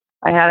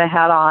I had a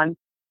hat on,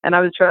 and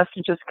I was dressed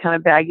in just kind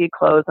of baggy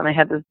clothes, and I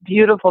had this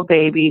beautiful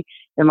baby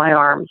in my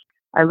arms.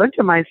 I looked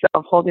at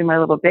myself holding my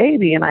little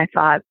baby, and I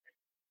thought,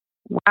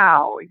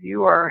 wow,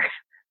 you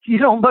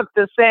don't look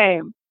the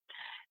same.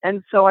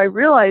 And so I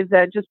realized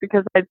that just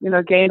because I'd,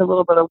 gained a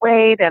little bit of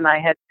weight and I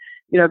had,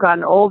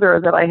 gotten older,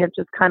 that I had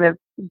just kind of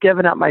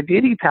given up my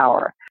beauty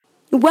power.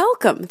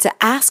 Welcome to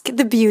Ask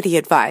the Beauty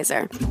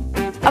Advisor,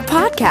 a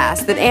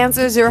podcast that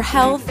answers your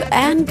health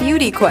and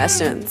beauty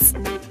questions.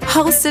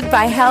 Hosted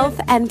by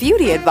health and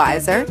beauty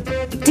advisor,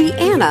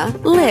 Deanna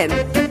Lynn.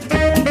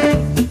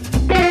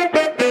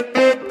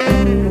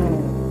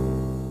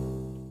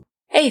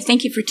 Hey,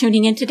 thank you for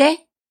tuning in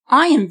today.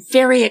 I am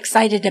very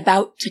excited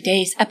about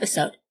today's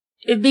episode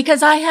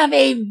because I have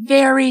a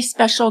very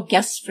special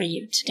guest for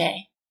you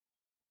today.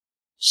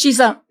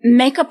 She's a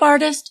makeup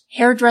artist,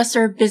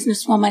 hairdresser,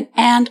 businesswoman,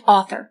 and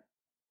author.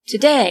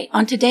 Today,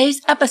 on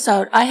today's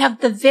episode, I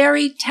have the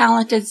very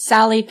talented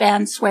Sally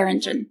Van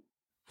Swearingen.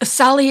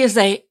 Sally is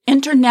an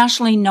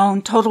internationally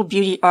known total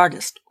beauty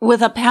artist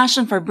with a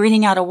passion for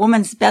bringing out a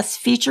woman's best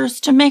features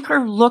to make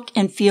her look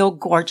and feel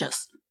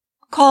gorgeous.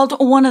 Called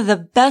one of the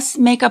best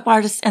makeup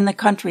artists in the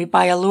country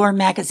by Allure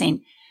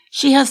magazine,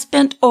 she has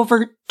spent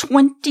over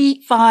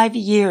 25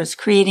 years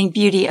creating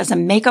beauty as a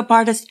makeup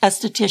artist,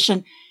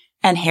 esthetician,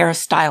 and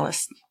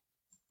hairstylist.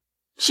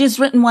 She has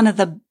written one of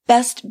the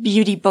best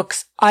beauty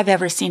books I've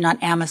ever seen on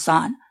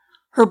Amazon.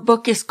 Her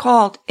book is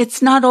called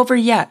It's Not Over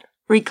Yet,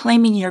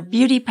 Reclaiming Your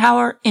Beauty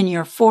Power in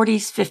Your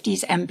 40s,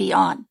 50s, and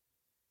Beyond.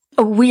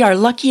 We are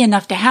lucky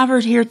enough to have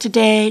her here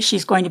today.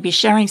 She's going to be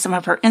sharing some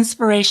of her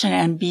inspiration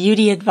and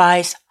beauty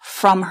advice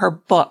from her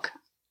book.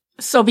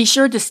 So be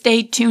sure to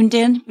stay tuned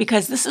in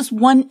because this is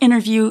one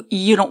interview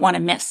you don't want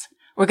to miss.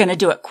 We're going to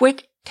do a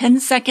quick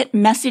 10-second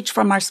message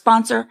from our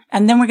sponsor,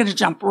 and then we're going to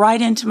jump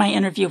right into my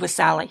interview with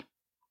Sally.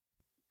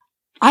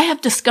 I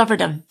have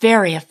discovered a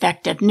very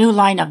effective new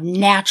line of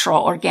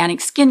natural organic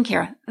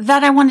skincare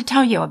that I want to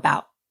tell you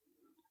about.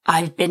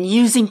 I've been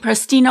using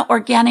Prestina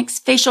Organics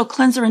facial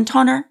cleanser and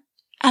toner,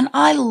 and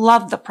I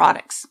love the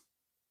products.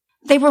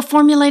 They were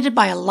formulated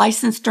by a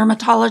licensed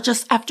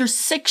dermatologist after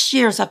 6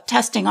 years of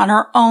testing on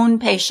her own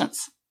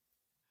patients.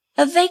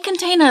 They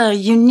contain a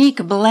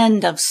unique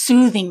blend of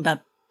soothing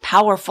but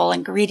powerful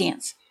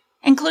ingredients,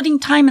 including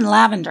thyme and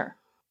lavender.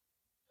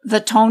 The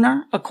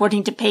toner,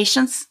 according to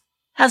patients,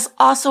 has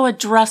also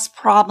addressed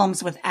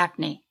problems with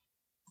acne.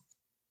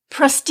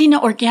 Prestina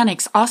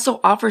Organics also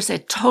offers a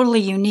totally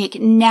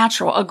unique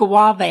natural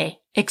agave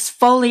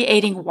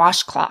exfoliating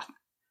washcloth.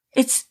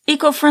 It's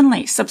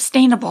eco-friendly,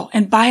 sustainable,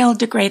 and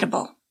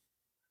biodegradable.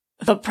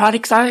 The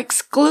products are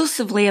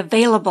exclusively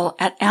available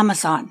at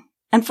Amazon.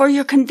 And for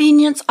your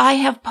convenience, I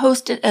have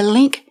posted a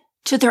link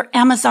to their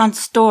Amazon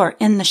store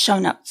in the show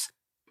notes.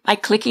 By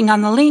clicking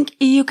on the link,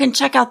 you can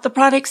check out the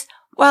products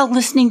while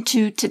listening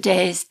to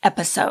today's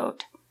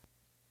episode.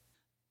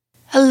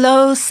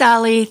 Hello,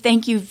 Sally.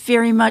 Thank you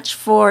very much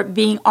for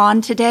being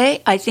on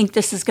today. I think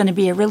this is going to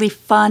be a really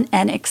fun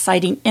and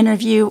exciting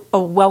interview.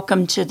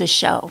 Welcome to the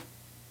show.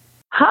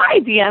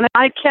 Hi, Deanna.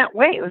 I can't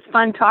wait. It was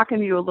fun talking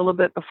to you a little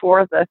bit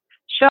before the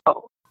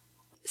show.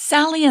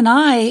 Sally and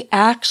I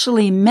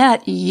actually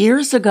met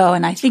years ago,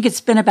 and I think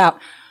it's been about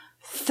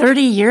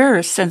 30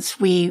 years since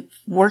we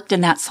worked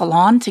in that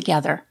salon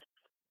together.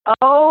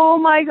 Oh,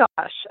 my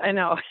gosh. I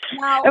know.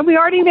 Wow. And we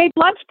already made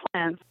lunch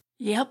plans.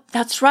 Yep,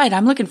 that's right.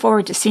 I'm looking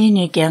forward to seeing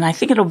you again. I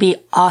think it'll be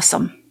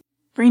awesome.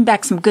 Bring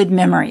back some good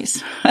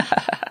memories.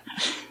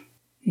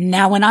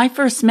 Now, when I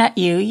first met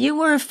you, you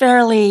were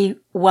fairly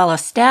well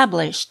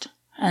established,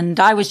 and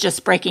I was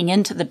just breaking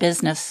into the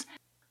business.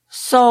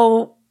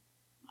 So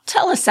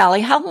tell us, Sally,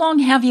 how long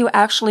have you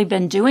actually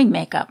been doing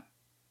makeup?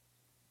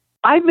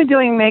 I've been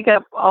doing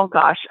makeup,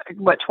 over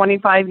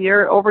 25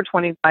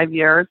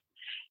 years.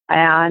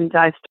 And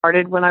I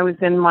started when I was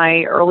in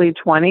my early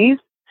 20s.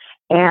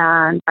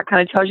 And that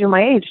kind of tells you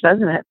my age,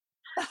 doesn't it?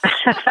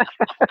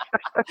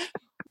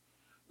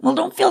 Well,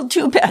 don't feel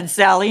too bad,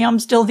 Sally. I'm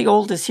still the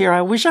oldest here.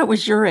 I wish I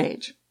was your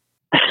age.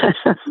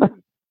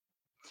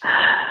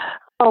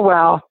 Oh,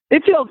 well,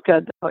 it feels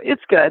good, though.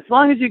 It's good. As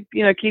long as you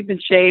keep in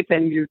shape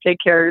and you take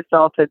care of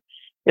yourself,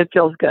 it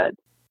feels good.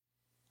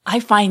 I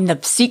find the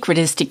secret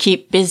is to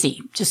keep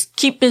busy. Just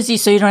keep busy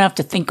so you don't have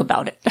to think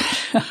about it.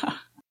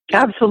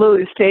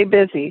 Absolutely. Stay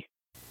busy.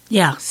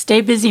 Yeah,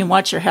 stay busy and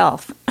watch your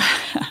health.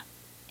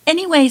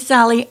 Anyway,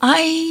 Sally,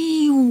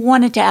 I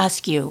wanted to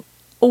ask you,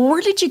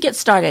 where did you get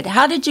started?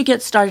 How did you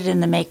get started in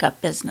the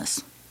makeup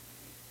business?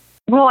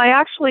 Well, I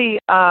actually,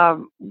 I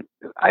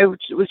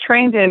was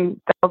trained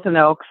in Thousand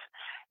Oaks,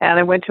 and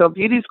I went to a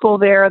beauty school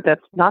there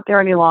that's not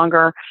there any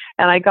longer,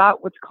 and I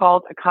got what's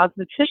called a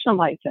cosmetician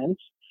license,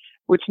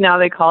 which now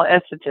they call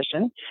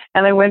esthetician,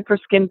 and I went for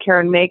skincare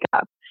and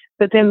makeup.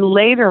 But then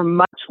later,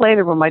 much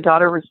later, when my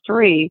daughter was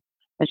 3,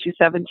 and she's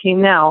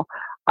 17 now,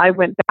 I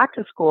went back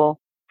to school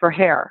for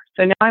hair.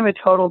 So now I'm a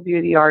total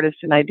beauty artist,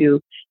 and I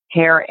do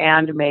hair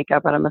and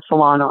makeup, and I'm a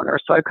salon owner.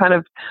 So I've kind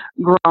of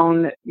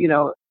grown,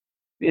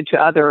 into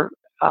other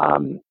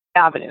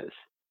avenues.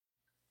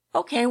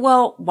 Okay,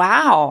 well,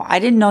 wow. I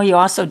didn't know you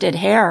also did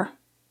hair.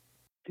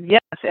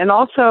 Yes, and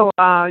also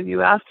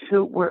you asked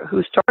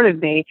who started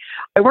me.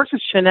 I worked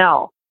with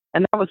Chanel,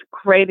 and that was a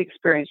great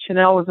experience.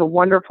 Chanel was a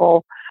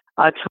wonderful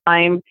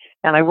time,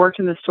 and I worked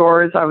in the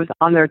stores. I was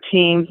on their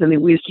teams, and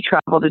we used to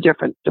travel to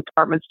different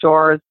department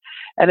stores,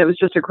 and it was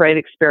just a great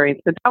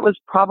experience. But that was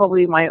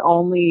probably my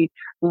only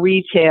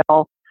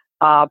retail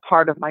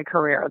part of my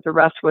career. The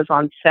rest was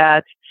on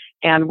set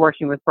and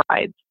working with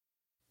brides.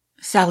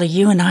 Sally,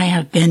 you and I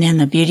have been in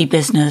the beauty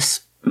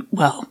business,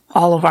 well,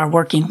 all of our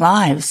working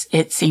lives,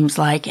 it seems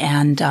like,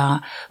 and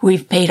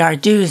we've paid our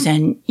dues,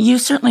 and you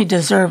certainly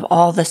deserve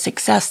all the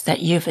success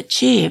that you've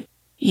achieved.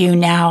 You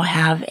now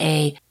have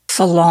a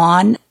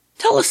salon.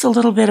 Tell us a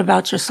little bit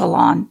about your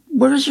salon.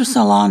 Where is your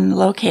salon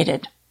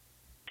located?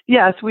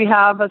 Yes, we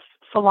have a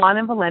salon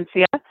in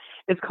Valencia.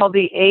 It's called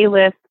the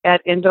A-List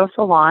at Indo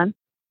Salon,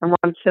 and we're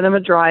on Cinema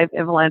Drive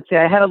in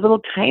Valencia. I had a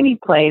little tiny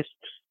place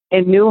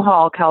in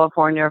Newhall,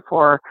 California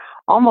for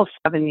almost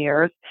 7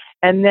 years.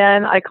 And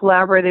then I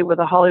collaborated with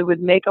a Hollywood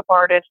makeup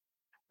artist.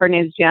 Her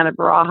name's Janet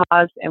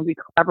Barajas, and we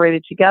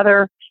collaborated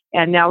together.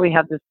 And now we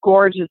have this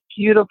gorgeous,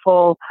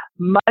 beautiful,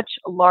 much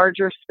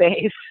larger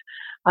space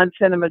on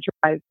Cinema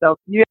Drive. So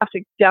you have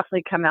to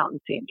definitely come out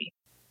and see me.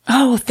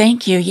 Oh,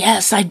 thank you.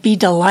 Yes, I'd be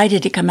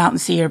delighted to come out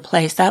and see your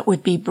place. That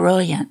would be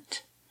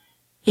brilliant.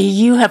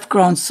 You have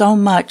grown so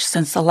much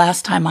since the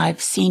last time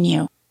I've seen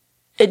you.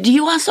 Do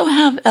you also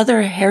have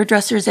other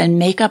hairdressers and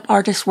makeup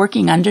artists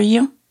working under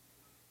you?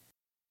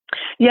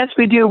 Yes,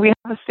 we do. We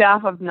have a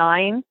staff of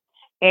 9,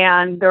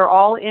 and they're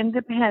all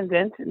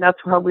independent, and that's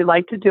how we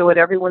like to do it.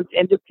 Everyone's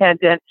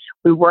independent.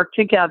 We work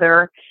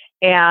together,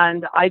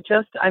 and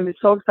I'm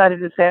so excited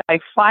to say I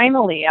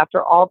finally,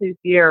 after all these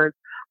years,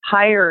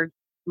 hired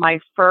my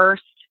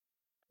first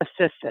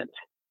assistant.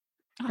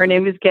 Her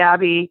name is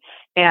Gabby,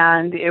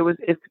 and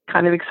it's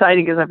kind of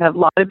exciting because I've had a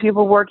lot of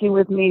people working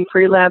with me,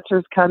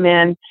 freelancers come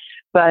in,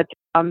 but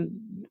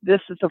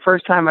this is the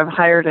first time I've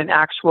hired an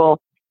actual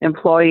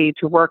employee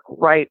to work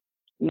right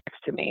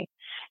next to me.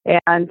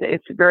 And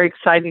it's very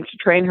exciting to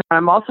train her.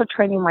 I'm also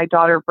training my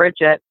daughter,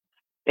 Bridget,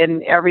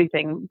 in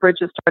everything.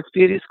 Bridget starts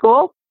beauty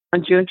school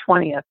on June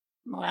 20th.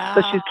 Wow.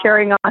 So she's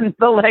carrying on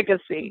the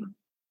legacy.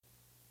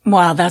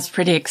 Wow, that's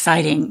pretty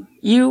exciting.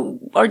 You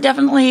are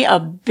definitely a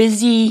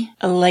busy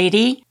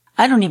lady.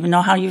 I don't even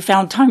know how you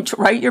found time to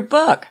write your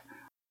book.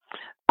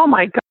 Oh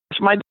my gosh.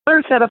 My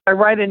daughter said if I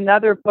write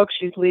another book,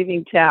 she's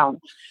leaving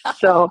town.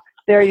 So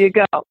there you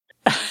go.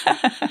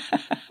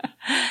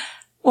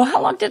 Well,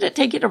 how long did it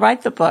take you to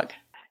write the book?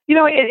 You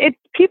know,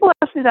 people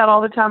ask me that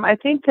all the time. I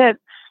think that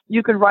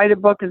you could write a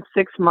book in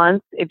 6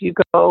 months if you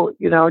go,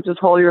 just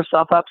hold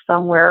yourself up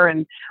somewhere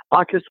and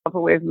lock yourself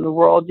away from the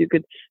world. You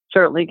could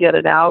certainly get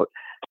it out.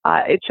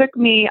 It took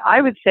me,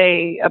 I would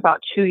say,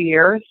 about 2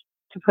 years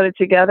to put it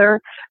together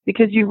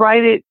because you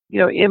write it,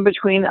 in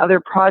between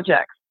other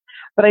projects.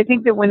 But I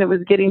think that when it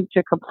was getting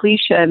to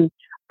completion,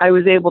 I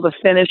was able to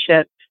finish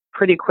it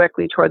pretty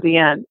quickly toward the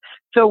end.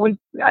 So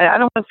I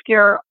don't want to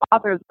scare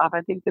authors off.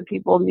 I think that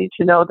people need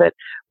to know that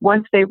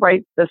once they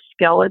write the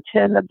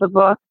skeleton of the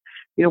book,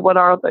 what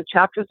are the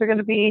chapters are going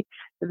to be,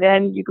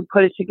 then you can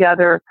put it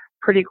together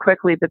pretty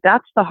quickly. But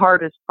that's the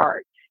hardest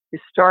part,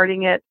 is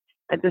starting it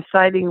and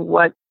deciding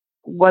what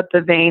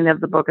the vein of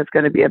the book is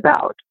going to be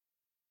about.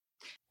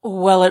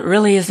 Well, it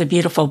really is a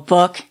beautiful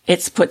book.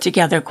 It's put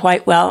together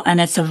quite well, and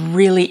it's a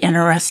really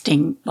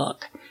interesting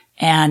book.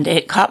 And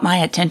it caught my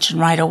attention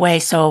right away.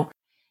 So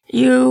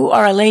you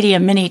are a lady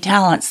of many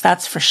talents,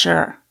 that's for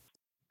sure.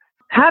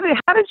 How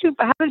did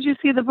you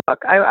see the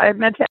book? I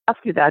meant to ask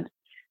you that.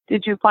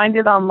 Did you find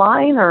it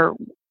online, or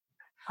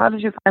how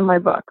did you find my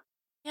book?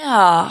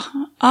 Yeah,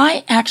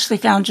 I actually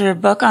found your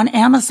book on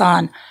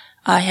Amazon.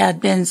 I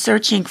had been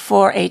searching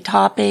for a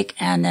topic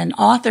and an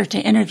author to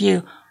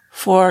interview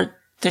for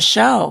the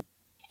show,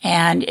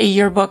 and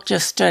your book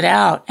just stood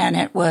out, and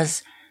it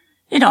was,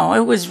 it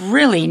was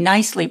really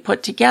nicely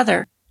put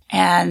together.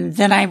 And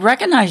then I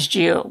recognized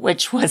you,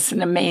 which was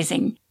an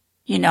amazing,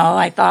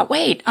 I thought,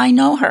 wait, I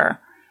know her.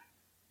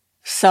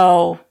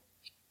 So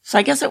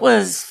I guess it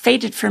was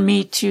fated for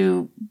me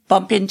to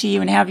bump into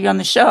you and have you on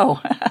the show.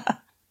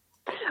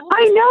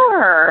 I know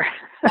her.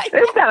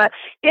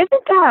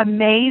 Isn't that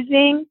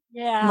amazing?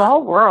 Yeah.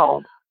 Small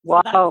world.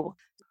 Wow.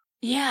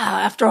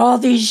 Yeah, after all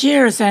these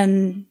years,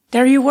 and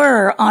there you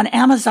were on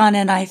Amazon,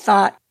 and I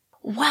thought,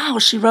 wow,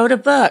 she wrote a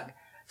book.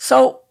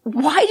 So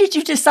why did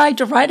you decide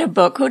to write a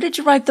book? Who did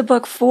you write the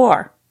book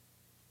for?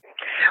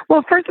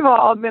 Well, first of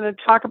all, I'm going to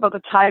talk about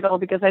the title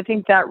because I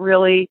think that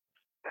really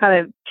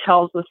kind of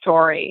tells the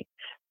story.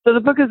 So the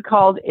book is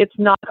called It's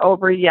Not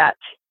Over Yet,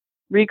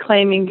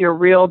 Reclaiming Your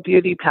Real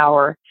Beauty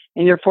Power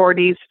in Your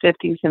 40s,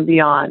 50s, and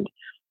Beyond.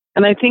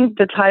 And I think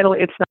the title,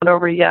 It's Not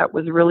Over Yet,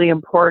 was really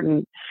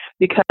important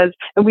because,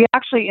 and we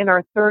actually, in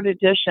our 3rd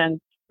edition,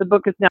 the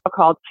book is now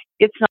called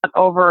It's Not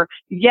Over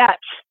Yet,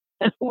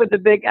 with a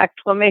big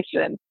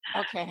exclamation.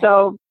 Okay.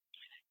 So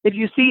if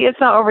you see It's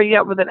Not Over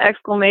Yet with an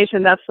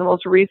exclamation, that's the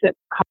most recent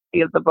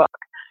copy of the book.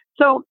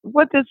 So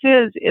what this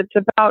is, it's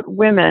about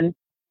women,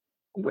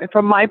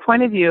 from my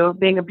point of view,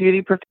 being a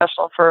beauty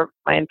professional for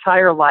my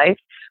entire life,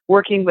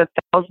 working with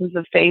thousands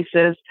of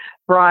faces,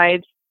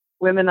 brides,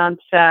 women on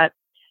set,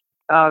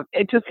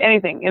 just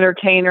anything,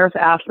 entertainers,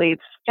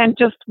 athletes, and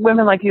just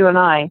women like you and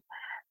I.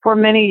 For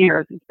many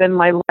years, it's been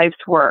my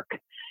life's work.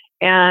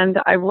 And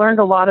I've learned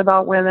a lot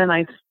about women.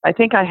 I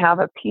think I have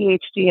a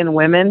PhD in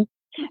women,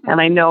 and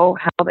I know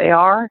how they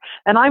are.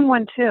 And I'm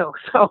one too,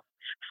 so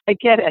I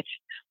get it.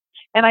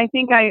 And I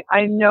think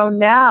I know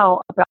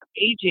now about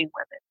aging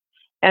women.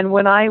 And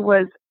when I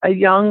was a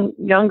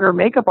younger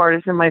makeup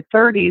artist in my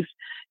 30s,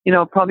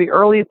 probably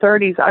early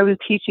 30s, I was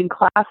teaching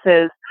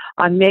classes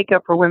on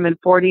makeup for women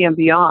 40 and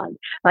beyond.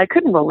 And I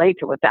couldn't relate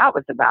to what that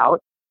was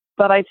about,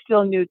 but I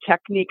still knew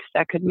techniques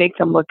that could make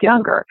them look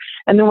younger.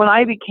 And then when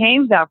I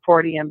became that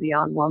 40 and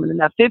beyond woman and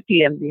that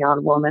 50 and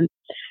beyond woman,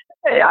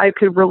 I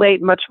could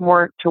relate much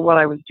more to what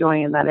I was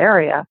doing in that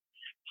area.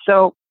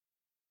 So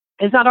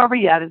it's not over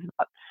yet. It's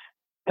about,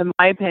 in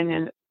my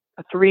opinion,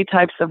 3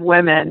 types of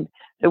women.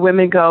 The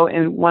women go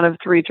in one of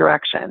 3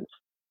 directions.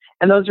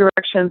 And those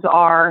directions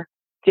are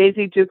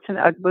Daisy Dukes and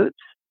Ugg boots,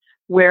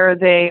 where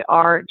they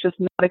are just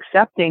not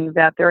accepting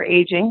that they're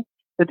aging,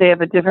 that they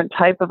have a different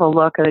type of a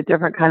look and a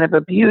different kind of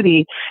a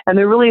beauty, and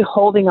they're really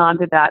holding on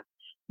to that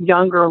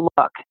younger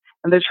look.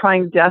 And they're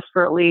trying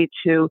desperately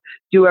to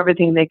do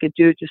everything they could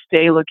do to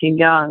stay looking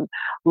young,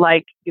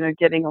 like,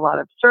 getting a lot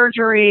of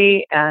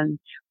surgery and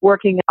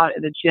working out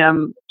at the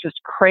gym, just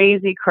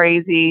crazy,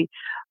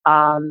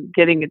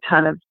 getting a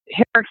ton of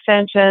hair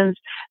extensions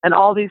and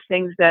all these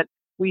things that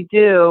we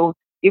do,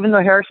 even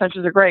though hair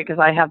extensions are great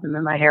because I have them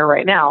in my hair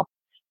right now.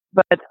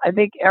 But I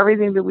think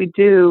everything that we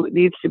do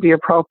needs to be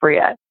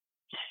appropriate.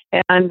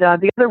 And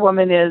the other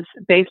woman is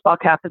baseball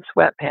cap and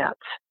sweatpants.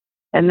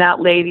 And that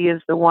lady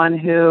is the one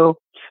who,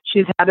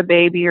 she's had a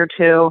baby or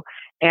 2,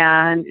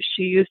 and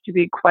she used to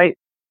be quite,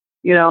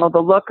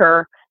 the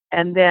looker.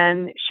 And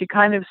then she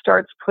kind of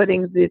starts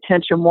putting the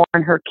attention more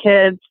on her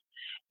kids.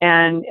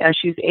 And as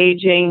she's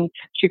aging,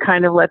 she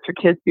kind of lets her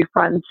kids be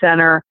front and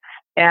center,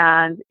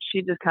 and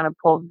she just kind of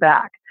pulls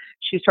back.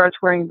 She starts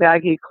wearing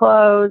baggy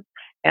clothes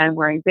and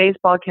wearing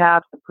baseball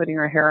caps and putting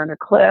her hair in a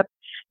clip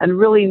and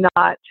really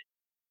not,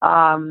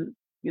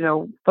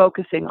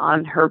 focusing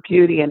on her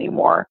beauty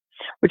anymore,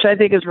 which I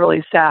think is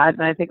really sad.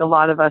 And I think a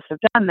lot of us have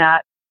done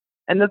that.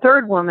 And the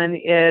third woman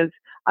is,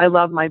 I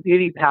love my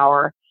beauty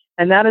power.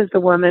 And that is the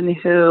woman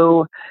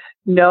who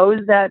knows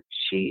that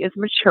she is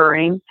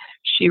maturing.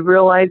 She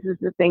realizes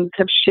that things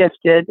have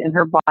shifted in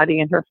her body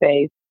and her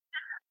face,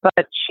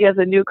 but she has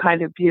a new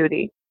kind of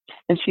beauty.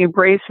 And she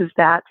embraces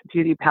that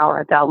beauty power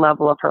at that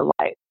level of her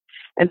life.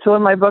 And so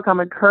in my book, I'm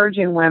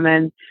encouraging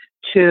women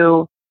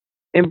to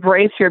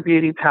embrace your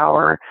beauty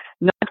power,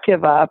 not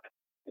give up,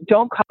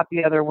 don't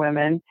copy other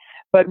women,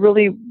 but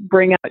really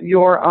bring out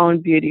your own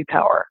beauty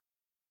power.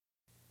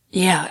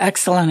 Yeah,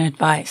 excellent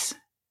advice.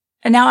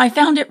 And now I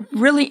found it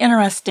really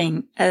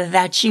interesting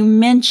that you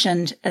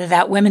mentioned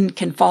that women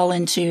can fall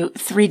into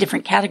 3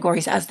 different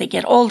categories as they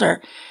get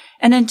older.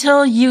 And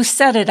until you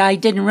said it, I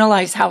didn't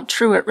realize how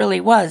true it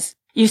really was.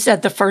 You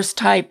said the first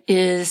type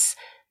is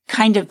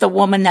kind of the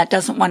woman that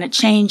doesn't want to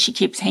change. She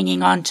keeps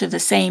hanging on to the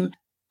same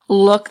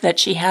look that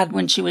she had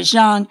when she was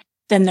young.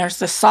 Then there's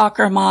the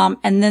soccer mom,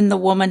 and then the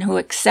woman who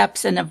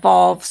accepts and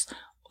evolves,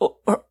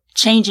 or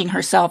changing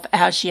herself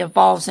as she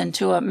evolves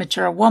into a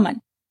mature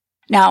woman.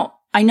 Now,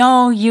 I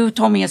know you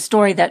told me a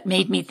story that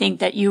made me think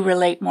that you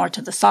relate more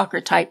to the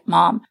soccer type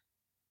mom,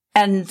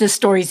 and the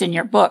story's in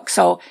your book.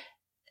 So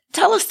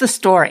tell us the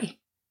story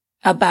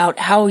about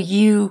how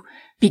you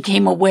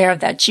became aware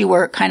that you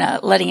were kind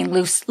of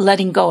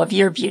letting go of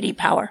your beauty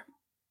power.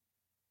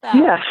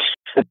 Yes.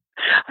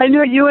 I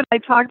know you and I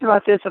talked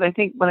about this, and I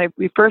think when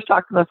we first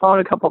talked on the phone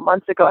a couple of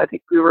months ago, I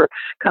think we were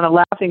kind of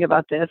laughing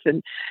about this,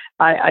 and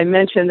I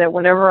mentioned that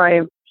whenever I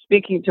am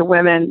speaking to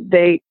women,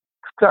 they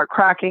start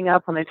cracking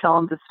up when I tell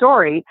them the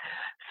story.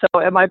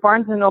 So at my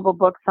Barnes & Noble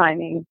book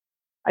signing,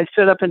 I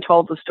stood up and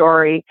told the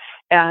story,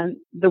 and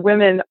the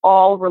women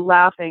all were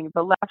laughing,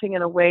 but laughing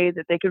in a way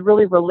that they could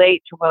really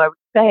relate to what I was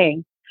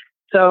saying.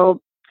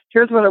 So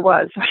here's what it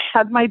was. I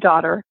had my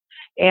daughter,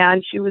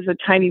 and she was a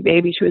tiny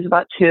baby. She was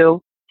about 2.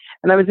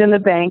 And I was in the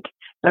bank,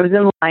 and I was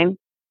in line,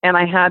 and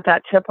I had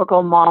that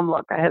typical mom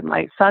look. I had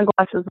my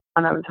sunglasses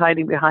on. I was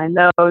hiding behind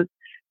those.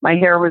 My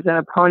hair was in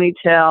a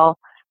ponytail.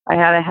 I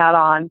had a hat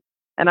on,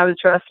 and I was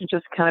dressed in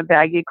just kind of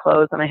baggy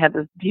clothes, and I had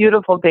this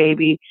beautiful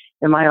baby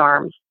in my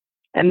arms.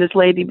 And this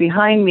lady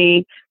behind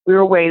me, we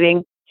were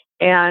waiting,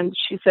 and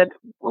she said,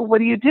 well, what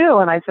do you do?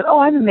 And I said, oh,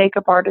 I'm a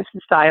makeup artist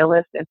and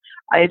stylist, and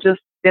I had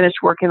just finished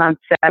working on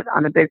set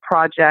on a big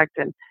project,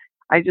 and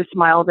I just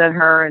smiled at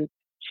her, and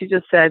she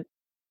just said,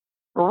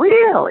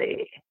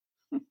 really?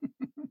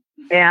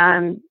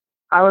 And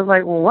I was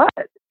like, well,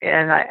 what?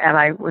 And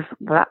I was,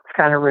 well, that's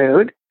kind of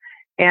rude.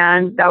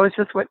 And that was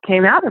just what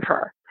came out of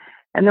her.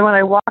 And then when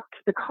I walked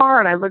to the car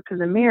and I looked in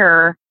the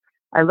mirror,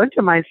 I looked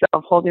at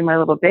myself holding my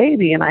little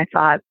baby, and I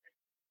thought,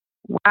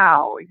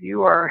 wow,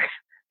 you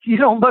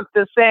don't look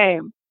the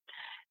same.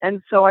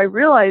 And so I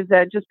realized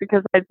that just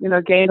because I'd,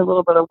 gained a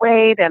little bit of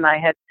weight and I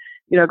had,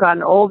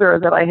 gotten older,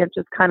 that I had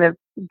just kind of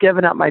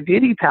given up my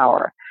beauty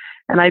power.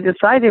 And I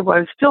decided, well, I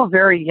was still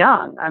very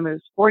young. I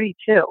was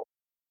 42,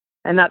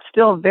 and that's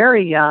still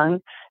very young.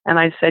 And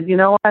I said, you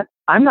know what?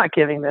 I'm not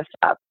giving this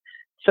up.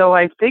 So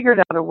I figured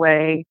out a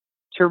way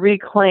to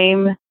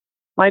reclaim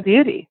my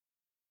beauty.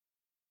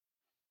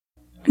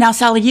 Now,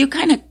 Sally, you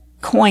kind of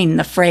coined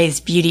the phrase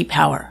beauty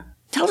power.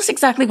 Tell us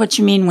exactly what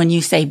you mean when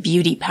you say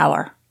beauty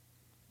power.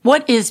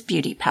 What is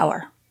beauty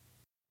power?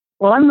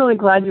 Well, I'm really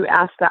glad you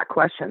asked that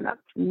question. That's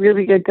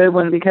really a good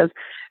one, because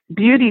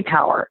beauty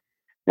power.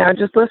 Now,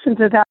 just listen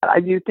to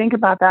that. You think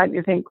about that and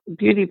you think,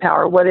 beauty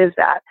power, what is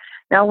that?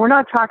 Now, we're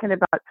not talking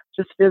about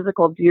just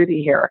physical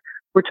beauty here.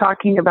 We're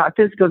talking about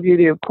physical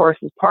beauty, of course,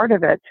 is part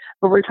of it,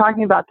 but we're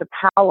talking about the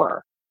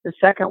power, the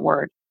second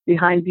word,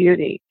 behind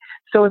beauty.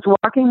 So it's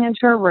walking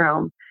into a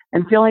room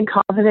and feeling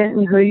confident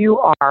in who you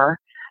are,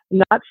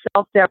 not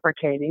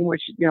self-deprecating,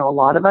 which, a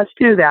lot of us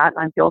do that.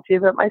 I'm guilty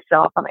of it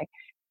myself, and I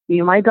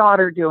see my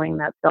daughter doing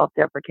that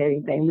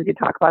self-deprecating thing. We could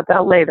talk about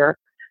that later.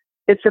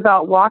 It's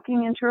about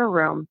walking into a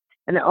room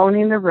and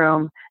owning the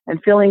room and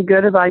feeling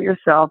good about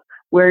yourself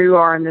where you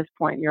are in this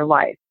point in your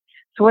life.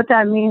 So what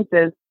that means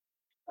is,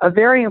 a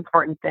very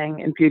important thing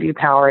in beauty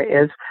power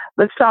is,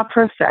 let's stop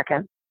for a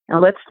second and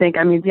let's think.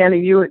 I mean,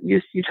 Deanna,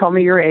 you told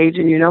me your age,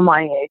 and you know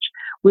my age.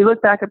 We look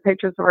back at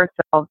pictures of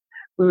ourselves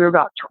when we were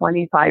about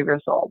 25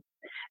 years old,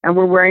 and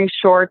we're wearing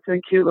shorts and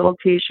a cute little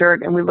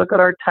t-shirt, and we look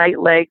at our tight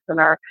legs and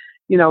our,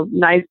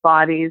 nice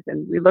bodies,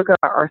 and we look at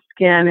our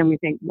skin and we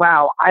think,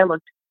 wow, I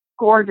looked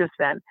gorgeous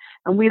then.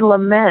 And we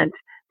lament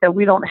that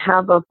we don't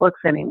have those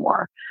looks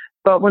anymore.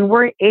 But when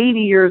we're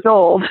 80 years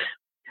old,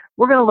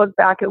 we're going to look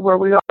back at where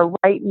we are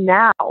right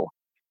now,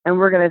 and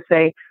we're going to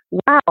say,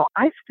 wow,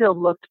 I still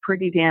looked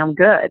pretty damn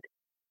good.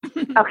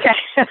 Okay.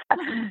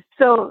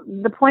 So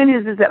the point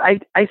is that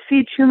I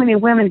see too many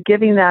women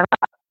giving that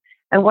up.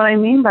 And what I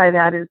mean by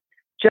that is,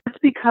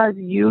 just because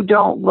you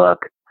don't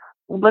look,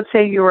 let's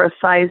say you were a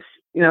size,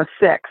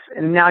 6,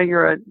 and now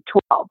you're a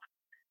 12,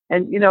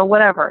 and,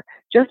 whatever,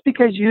 just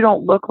because you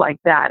don't look like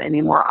that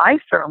anymore, I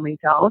certainly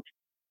don't,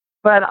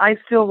 but I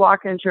still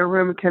walk into a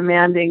room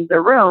commanding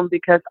the room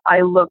because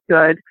I look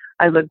good.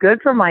 I look good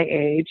for my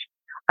age.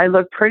 I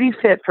look pretty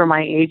fit for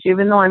my age,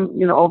 even though I'm,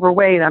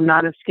 overweight. I'm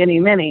not a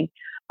skinny mini.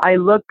 I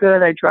look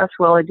good. I dress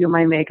well. I do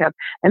my makeup.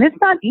 And it's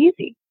not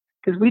easy,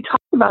 because we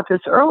talked about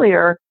this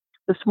earlier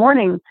this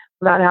morning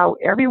about how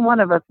every one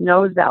of us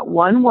knows that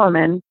one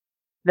woman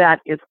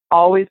that is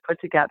always put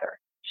together.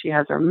 She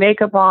has her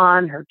makeup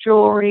on, her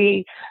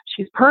jewelry.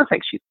 She's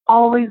perfect. She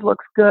always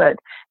looks good.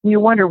 And you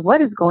wonder,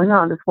 what is going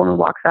on? This woman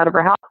walks out of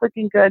her house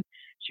looking good.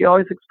 She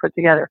always looks put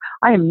together.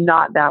 I am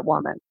not that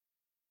woman.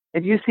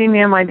 If you see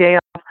me on my day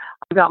off,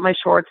 I've got my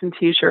shorts and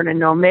t-shirt and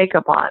no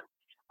makeup on.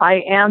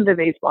 I am the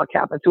baseball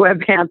cap and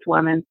sweatpants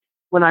woman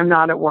when I'm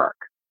not at work.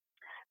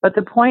 But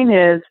the point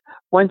is,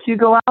 once you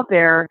go out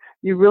there,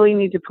 you really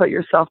need to put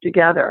yourself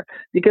together,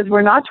 because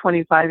we're not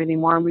 25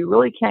 anymore, and we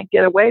really can't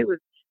get away with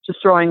just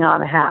throwing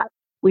on a hat.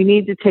 We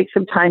need to take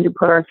some time to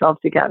put ourselves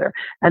together.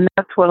 And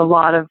that's what a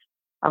lot of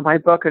my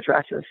book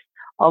addresses.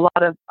 A lot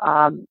of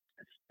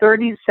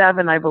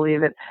 37, I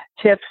believe it,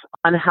 tips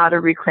on how to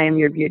reclaim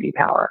your beauty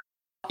power.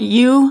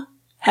 You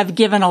have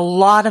given a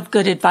lot of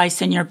good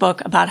advice in your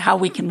book about how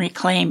we can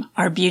reclaim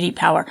our beauty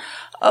power.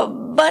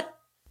 But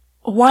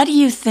why do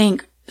you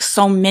think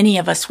so many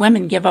of us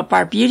women give up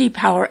our beauty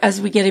power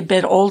as we get a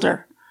bit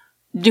older?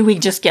 Do we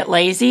just get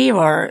lazy,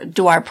 or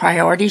do our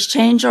priorities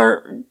change,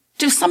 or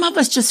do some of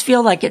us just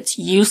feel like it's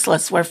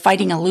useless? We're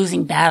fighting a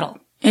losing battle.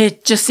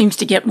 It just seems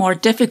to get more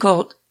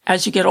difficult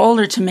as you get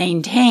older to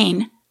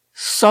maintain.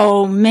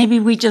 So maybe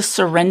we just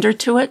surrender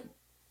to it?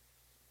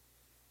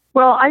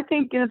 Well, I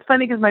think it's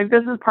funny, because my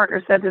business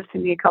partner said this to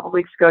me a couple of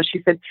weeks ago.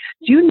 She said,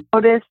 do you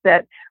notice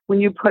that when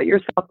you put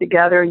yourself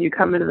together and you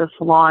come into the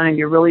salon and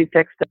you're really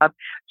fixed up,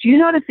 do you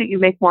notice that you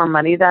make more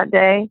money that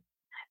day?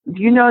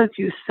 Do you notice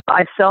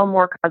I sell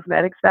more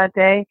cosmetics that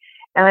day?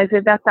 And I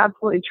said, that's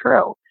absolutely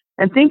true.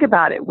 And think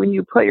about it. When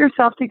you put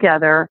yourself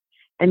together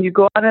and you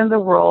go out into the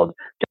world,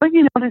 don't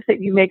you notice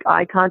that you make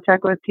eye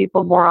contact with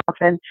people more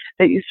often,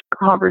 that you start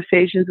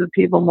conversations with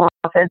people more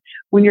often?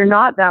 When you're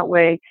not that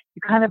way,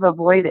 you kind of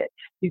avoid it.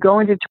 You go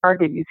into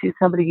Target, you see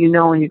somebody you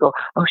know, and you go,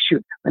 oh,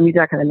 shoot, let me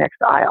duck in the next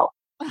aisle,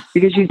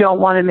 because you don't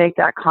want to make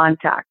that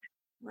contact.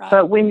 Right.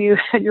 But when you're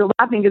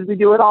laughing, because we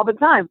do it all the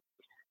time.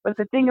 But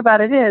the thing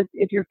about it is,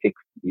 if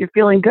you're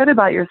feeling good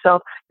about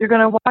yourself, you're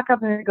going to walk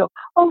up and go,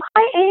 oh,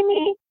 hi,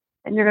 Amy,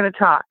 and you're going to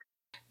talk.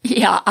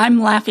 Yeah,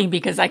 I'm laughing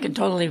because I can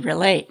totally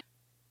relate.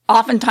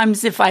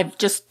 Oftentimes, if I've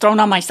just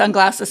thrown on my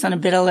sunglasses and a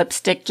bit of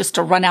lipstick just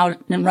to run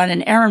out and run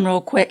an errand real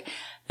quick,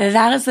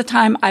 that is the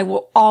time I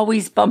will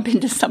always bump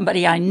into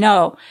somebody I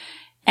know.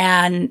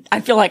 And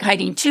I feel like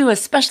hiding too,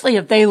 especially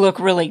if they look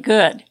really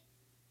good.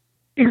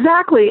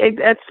 Exactly.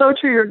 It's so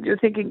true. You're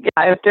thinking,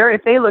 yeah,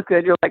 if they look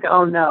good, you're like,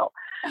 oh no.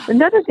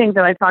 Another thing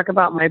that I talk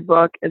about in my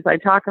book is I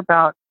talk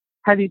about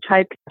how do you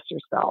typecast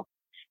yourself.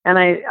 And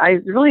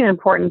it's really an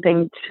important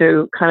thing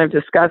to kind of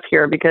discuss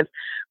here, because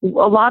a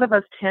lot of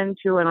us tend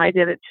to, and I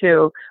did it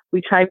too,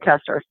 we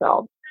typecast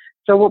ourselves.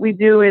 So what we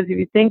do is, if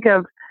you think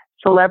of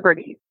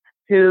celebrities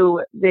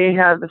who they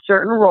have a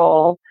certain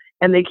role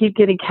and they keep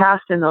getting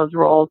cast in those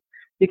roles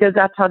because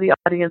that's how the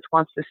audience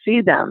wants to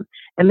see them.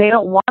 And they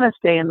don't want to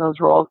stay in those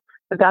roles,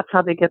 but that's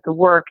how they get the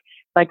work.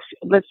 Like,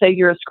 let's say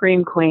you're a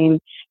scream queen,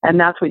 and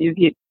that's what you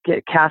get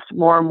cast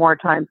more and more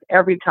times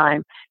every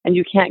time, and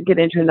you can't get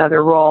into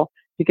another role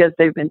because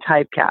they've been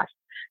typecast.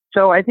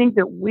 So I think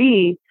that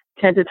we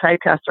tend to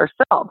typecast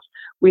ourselves.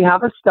 We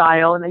have a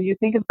style, and then you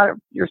think about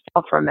it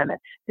yourself for a minute.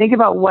 Think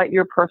about what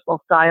your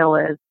personal style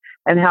is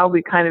and how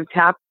we kind of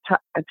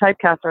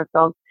typecast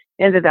ourselves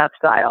into that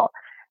style.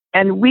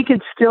 And we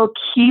could still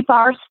keep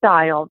our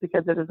style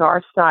because it is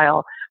our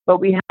style, but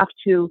we have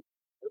to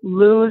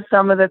lose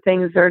some of the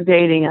things that are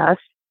dating us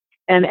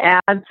and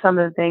add some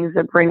of the things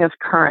that bring us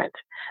current.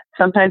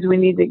 Sometimes we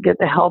need to get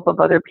the help of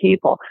other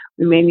people.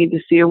 We may need to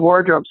see a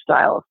wardrobe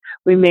stylist.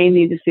 We may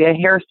need to see a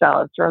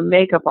hairstylist or a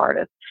makeup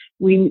artist.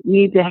 We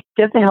need to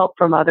get the help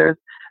from others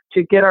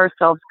to get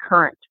ourselves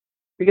current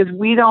because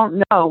we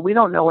don't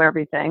know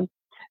everything.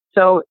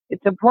 So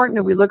it's important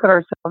that we look at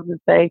ourselves and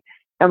say,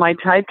 am I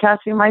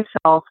typecasting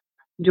myself?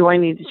 Do I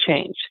need to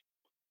change?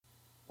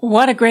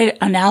 What a great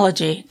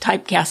analogy,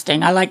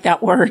 typecasting. I like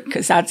that word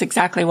because that's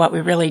exactly what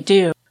we really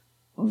do.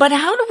 But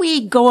how do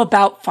we go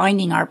about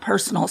finding our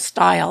personal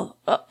style,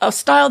 a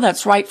style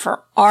that's right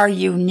for our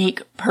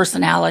unique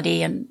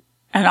personality and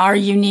our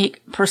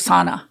unique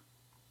persona?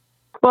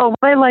 Well,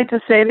 what I like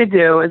to say to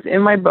do is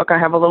in my book, I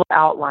have a little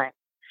outline.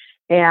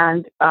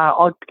 And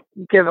I'll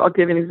give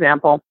you an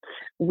example.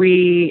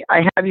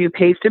 I have you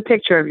paste a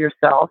picture of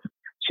yourself,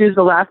 choose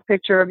the last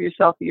picture of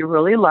yourself that you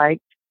really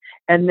liked,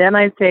 and then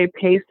I say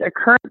paste a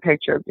current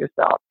picture of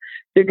yourself.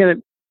 You're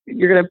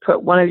gonna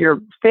put one of your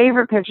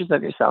favorite pictures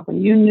of yourself,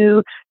 and you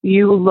knew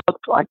you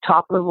looked like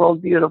top of the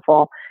world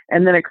beautiful,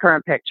 and then a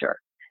current picture.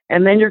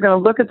 And then you're going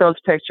to look at those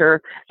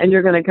pictures and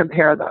you're going to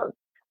compare those.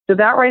 So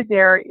that right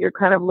there, you're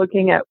kind of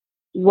looking at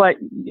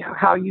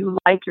how you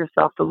like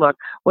yourself to look.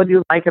 What do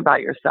you like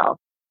about yourself?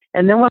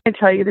 And then what I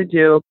tell you to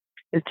do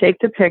is take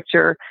the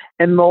picture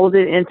and mold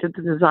it into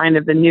the design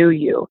of the new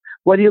you.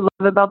 What do you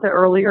love about the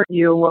earlier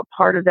you? What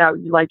part of that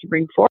would you like to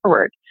bring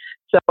forward?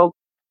 So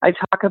I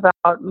talk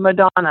about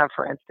Madonna,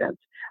 for instance.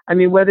 I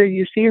mean, whether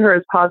you see her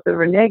as positive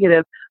or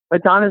negative,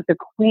 Madonna's the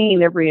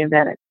queen of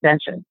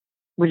reinvention.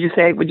 Would you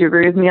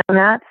agree with me on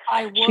that?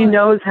 I would. She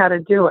knows how to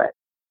do it.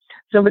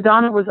 So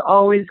Madonna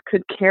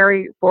could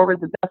carry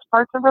forward the best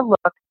parts of her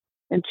look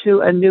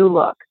into a new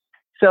look.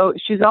 So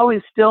she's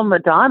always still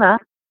Madonna,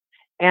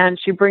 and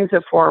she brings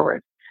it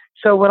forward.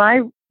 So what I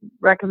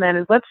recommend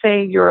is, let's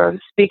say you're a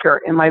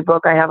speaker. In my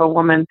book, I have a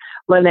woman,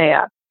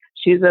 Linnea.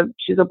 She's a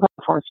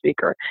platform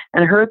speaker,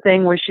 and her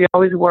thing was she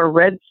always wore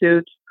red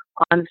suits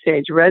on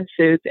stage,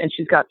 and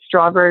she's got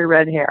strawberry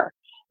red hair,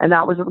 and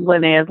that was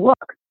Linnea's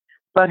look.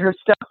 But her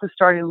stuff was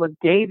starting to look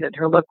dated.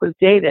 Her look was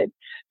dated.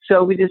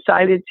 So we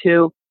decided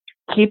to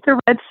keep the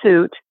red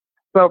suit,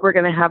 but we're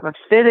going to have a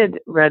fitted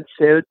red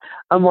suit,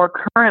 a more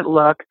current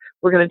look.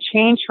 We're going to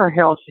change her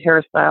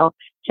hairstyle,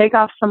 take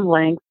off some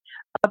length,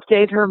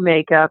 update her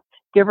makeup,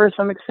 give her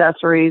some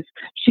accessories.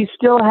 She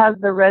still has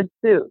the red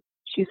suit.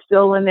 She's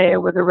still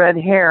Linnea with the red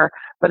hair,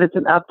 but it's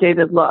an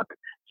updated look.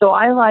 So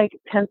I like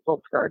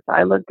pencil skirts.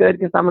 I look good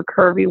because I'm a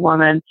curvy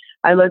woman.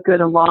 I look good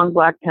in long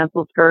black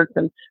pencil skirts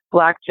and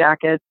black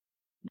jackets.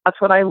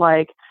 That's what I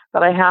like,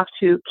 but I have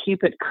to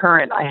keep it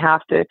current. I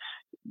have to,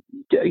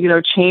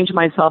 change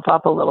myself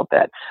up a little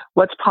bit.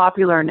 What's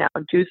popular now?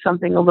 Do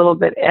something a little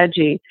bit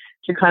edgy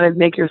to kind of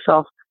make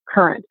yourself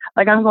current.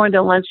 Like I'm going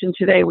to luncheon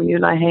today. When you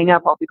and I hang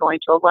up, I'll be going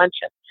to a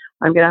luncheon.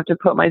 I'm going to have to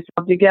put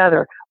myself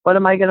together. What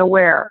am I going to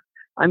wear?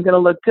 I'm going to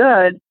look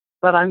good,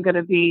 but I'm going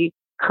to be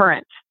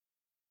current.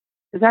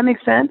 Does that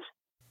make sense?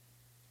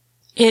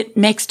 It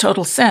makes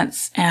total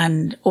sense.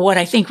 And what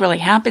I think really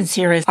happens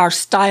here is our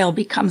style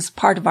becomes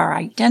part of our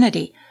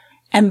identity.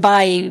 And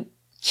by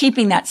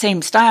keeping that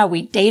same style,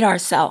 we date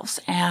ourselves.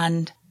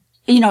 And,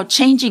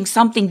 changing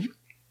something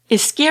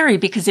is scary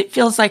because it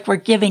feels like we're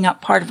giving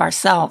up part of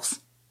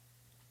ourselves.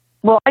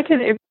 Well, I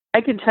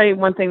can tell you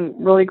one thing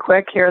really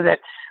quick here, that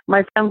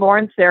my friend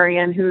Sally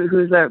Van Swearingen,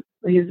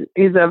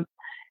 he's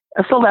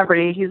a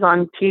celebrity. He's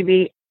on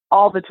TV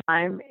all the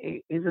time.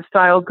 He's a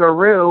style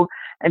guru,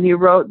 and he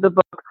wrote the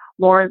book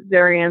Sally Van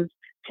Sweringen's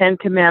 10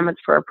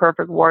 Commandments for a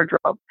Perfect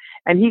Wardrobe.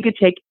 And he could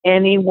take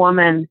any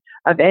woman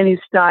of any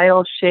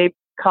style, shape,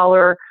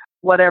 color,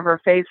 whatever,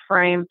 face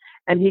frame,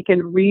 and he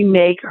can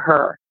remake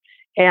her.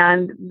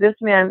 And this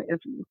man is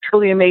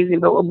truly amazing.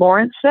 But what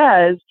Lawrence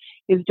says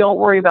is, don't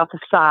worry about the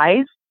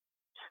size.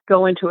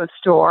 Go into a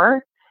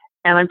store.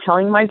 And I'm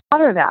telling my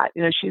daughter that,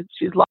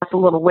 she's lost a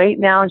little weight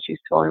now, and she's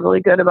feeling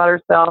really good about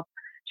herself.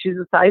 She's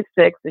a size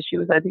 6, and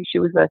I think she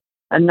was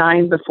a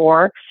 9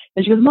 before.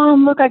 And she goes,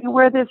 Mom, look, I can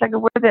wear this.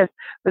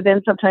 But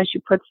then sometimes she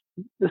puts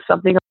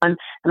something on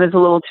and it's a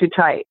little too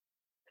tight.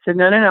 I said,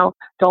 no,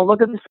 don't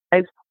look at the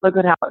size. Look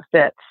at how it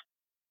fits.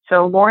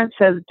 So Lawrence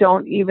says,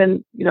 don't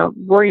even,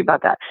 worry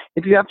about that.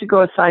 If you have to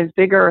go a size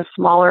bigger or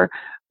smaller,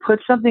 put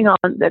something on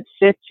that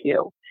fits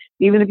you.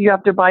 Even if you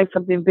have to buy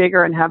something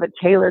bigger and have it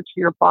tailored to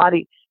your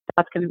body,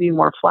 that's going to be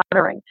more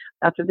flattering.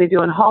 That's what they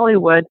do in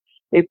Hollywood.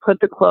 They put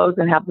the clothes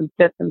and have them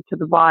fit them to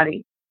the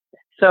body.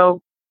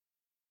 So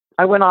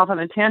I went off on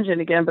a tangent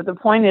again, but the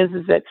point is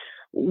that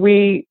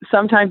we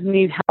sometimes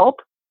need help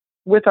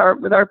with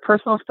our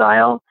personal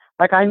style.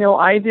 Like I know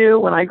I do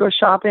when I go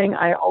shopping,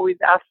 I always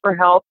ask for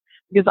help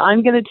because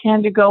I'm going to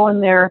tend to go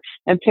in there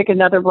and pick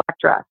another black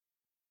dress.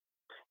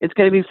 It's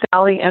going to be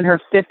Sally and her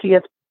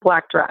 50th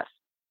black dress.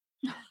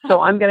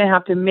 So I'm going to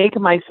have to make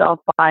myself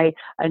buy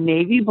a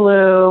navy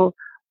blue,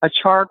 a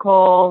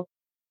charcoal,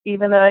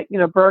 even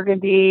a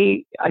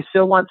burgundy. I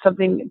still want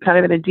something kind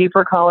of in a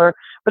deeper color,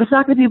 but it's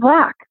not going to be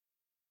black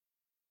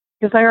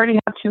because I already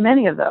have too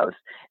many of those.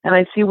 And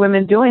I see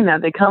women doing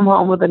that. They come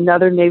home with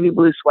another navy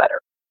blue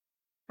sweater.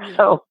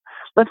 So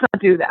let's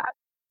not do that.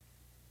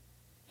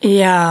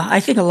 Yeah, I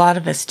think a lot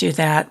of us do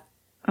that,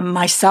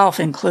 myself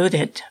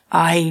included.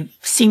 I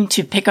seem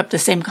to pick up the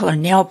same color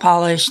nail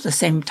polish, the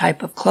same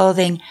type of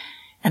clothing,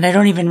 and I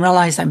don't even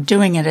realize I'm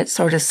doing it. It's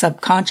sort of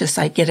subconscious.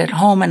 I get it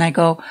home and I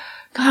go,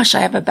 gosh, I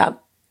have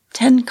about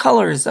 10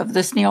 colors of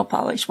this nail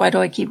polish. Why do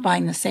I keep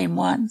buying the same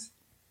ones?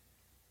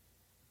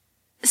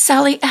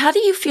 Sally, how do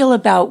you feel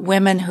about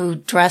women who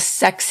dress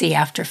sexy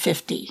after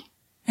 50?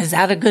 Is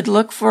that a good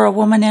look for a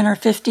woman in her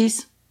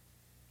 50s?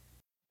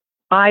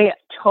 I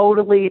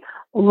totally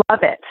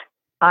love it.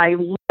 I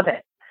love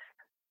it.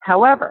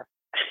 However,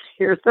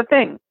 here's the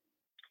thing.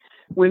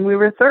 When we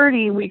were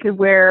 30, we could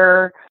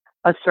wear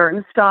a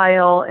certain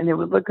style and it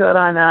would look good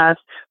on us.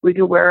 We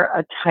could wear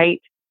a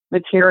tight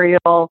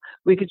material.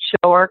 We could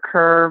show our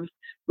curves.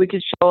 We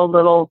could show a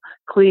little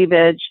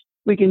cleavage.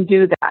 We can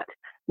do that.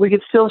 We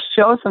could still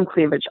show some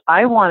cleavage.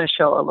 I want to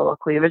show a little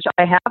cleavage.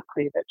 I have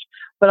cleavage,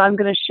 but I'm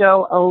going to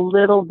show a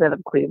little bit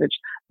of cleavage,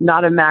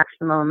 not a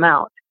maximum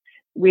amount.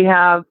 We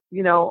have,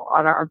 on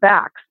our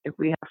backs,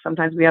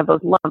 sometimes we have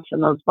those lumps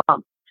and those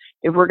bumps.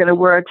 If we're going to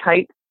wear a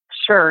tight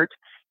shirt,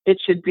 it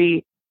should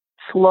be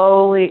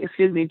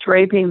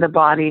draping the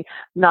body,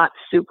 not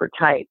super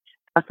tight.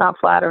 That's not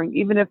flattering.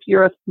 Even if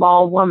you're a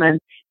small woman,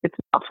 it's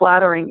not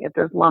flattering if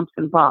there's lumps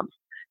and bumps.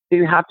 So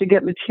you have to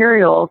get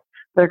materials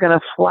that are going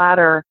to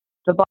flatter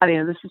the body.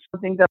 And this is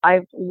something that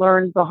I've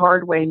learned the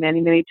hard way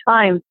many, many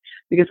times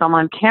because I'm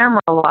on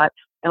camera a lot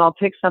and I'll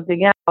pick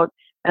something out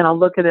and I'll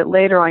look at it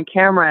later on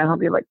camera and I'll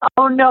be like,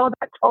 oh no,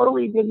 that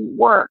totally didn't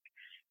work.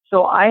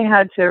 So I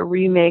had to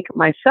remake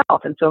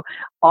myself. And so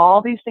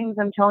all these things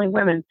I'm telling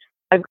women,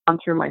 I've gone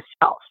through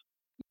myself.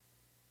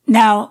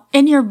 Now,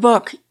 in your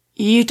book,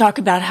 you talk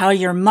about how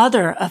your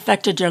mother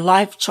affected your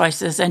life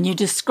choices, and you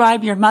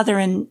describe your mother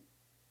and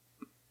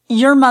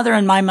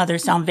my mother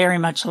sound very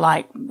much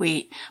alike.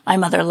 My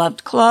mother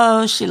loved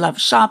clothes, she loved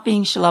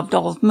shopping, she loved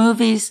old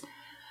movies.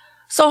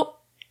 So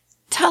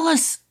tell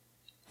us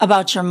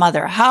about your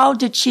mother. How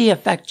did she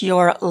affect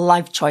your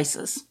life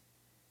choices?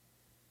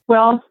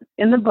 Well,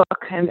 in the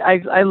book, and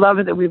I love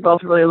it that we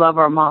both really love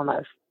our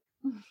mamas.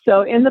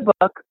 So in the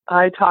book,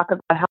 I talk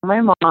about how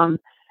my mom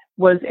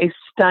was a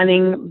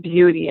stunning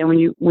beauty. And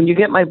when you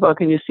get my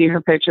book and you see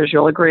her pictures,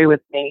 you'll agree with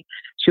me.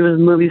 She was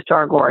movie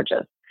star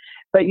gorgeous.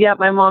 But yet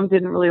my mom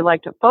didn't really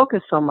like to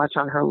focus so much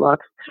on her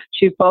looks.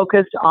 She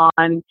focused on,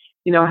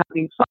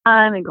 having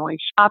fun and going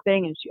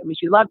shopping. And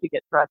she loved to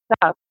get dressed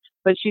up,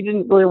 but she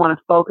didn't really want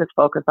to focus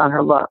on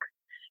her look.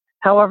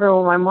 However,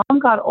 when my mom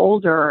got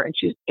older and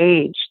she's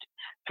aged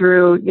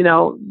through,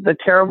 the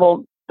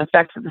terrible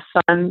effects of the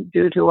sun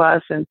due to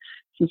us and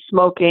some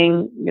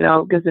smoking,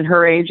 because in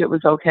her age, it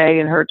was okay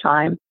in her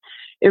time.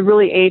 It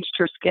really aged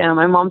her skin.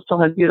 My mom still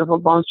had beautiful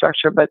bone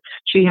structure, but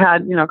she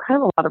had, kind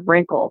of a lot of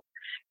wrinkles.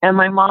 And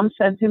my mom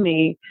said to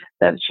me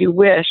that she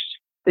wished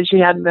that she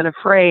hadn't been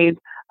afraid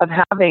of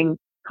having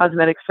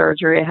cosmetic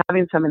surgery,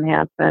 having some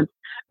enhancements.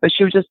 But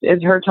she was just,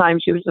 in her time,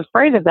 she was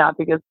afraid of that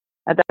because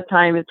at that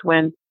time it's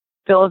when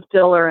Phyllis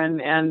Diller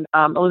and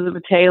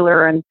Elizabeth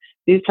Taylor and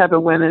these type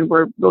of women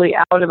were really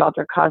out about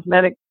their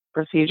cosmetic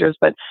procedures,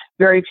 but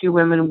very few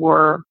women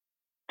were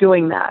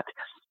doing that.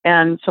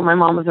 And so my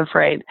mom was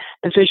afraid.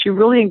 And so she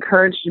really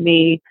encouraged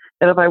me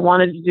that if I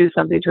wanted to do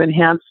something to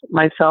enhance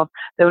myself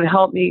that would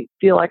help me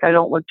feel like I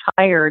don't look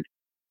tired,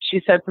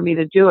 she said for me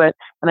to do it.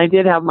 And I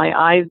did have my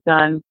eyes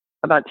done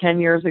about 10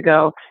 years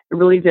ago. It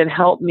really did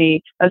help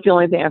me. That's the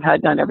only thing I've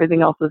had done.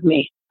 Everything else was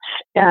me.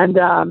 And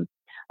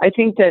I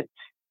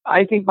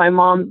think my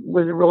mom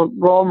was a real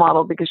role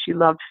model because she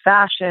loved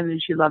fashion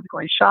and she loved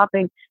going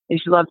shopping and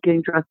she loved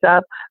getting dressed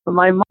up. But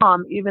my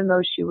mom, even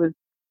though she was,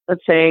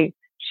 let's say,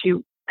 she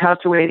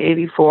passed away at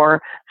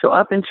 84, so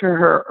up into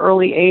her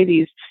early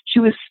 80s, she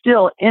was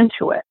still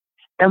into it.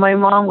 And my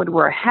mom would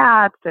wear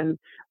hats and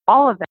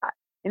all of that.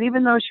 And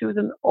even though she was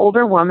an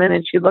older woman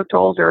and she looked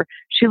older,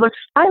 she looked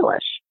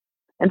stylish.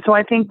 And so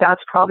I think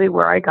that's probably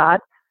where I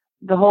got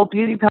the whole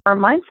beauty power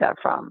mindset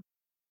from.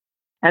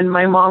 And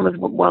my mom was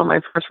one of my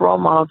first role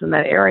models in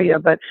that area.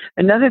 But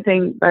another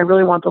thing I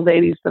really want the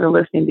ladies that are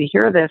listening to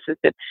hear this is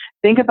that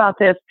think about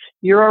this.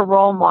 You're a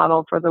role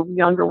model for the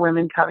younger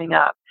women coming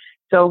up.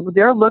 So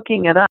they're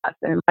looking at us,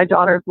 and my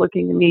daughter's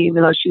looking at me,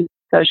 even though she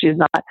says she's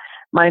not.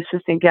 My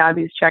assistant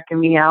Gabby's checking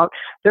me out.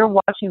 They're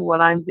watching what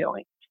I'm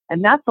doing.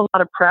 And that's a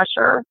lot of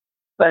pressure,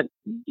 but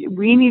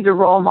we need a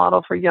role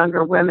model for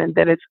younger women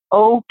that it's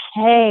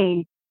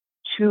okay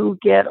to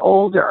get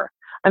older.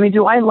 I mean,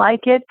 do I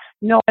like it?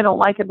 No, I don't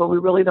like it, but we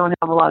really don't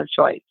have a lot of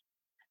choice.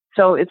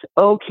 So it's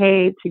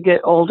okay to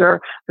get older,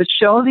 but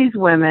show these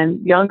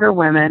women, younger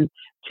women,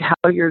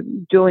 how you're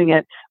doing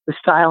it with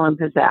style and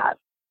pizzazz.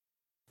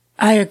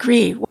 I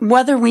agree.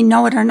 Whether we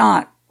know it or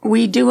not,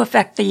 we do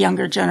affect the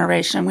younger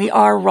generation. We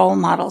are role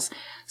models.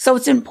 So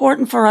it's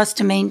important for us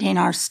to maintain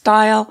our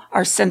style,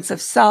 our sense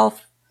of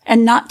self,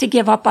 and not to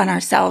give up on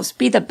ourselves.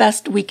 Be the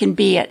best we can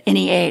be at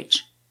any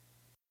age.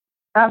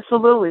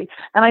 Absolutely.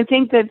 And I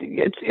think that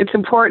it's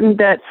important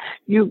that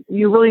you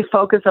really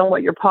focus on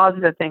what your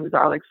positive things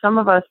are. Like some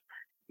of us,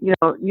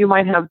 you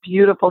might have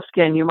beautiful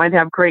skin, you might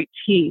have great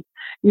teeth,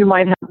 you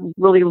might have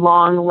really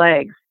long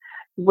legs.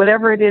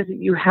 Whatever it is that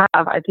you have,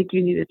 I think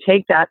you need to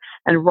take that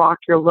and rock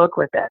your look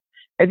with it.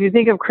 If you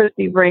think of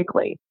Christy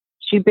Brinkley,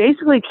 she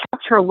basically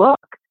kept her look.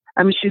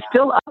 I mean, she's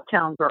still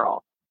Uptown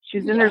Girl.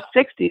 She's in her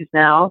 60s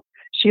now.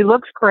 She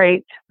looks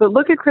great. But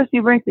look at Christy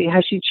Brinkley.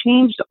 Has she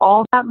changed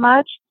all that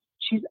much?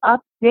 She's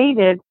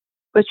updated,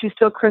 but she's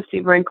still Christy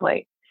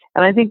Brinkley.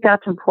 And I think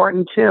that's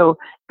important too.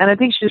 And I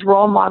think she's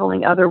role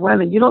modeling other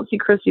women. You don't see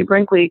Christy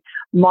Brinkley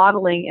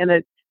modeling in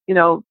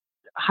a,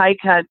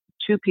 high-cut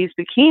two-piece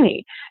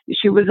bikini.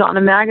 She was on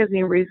a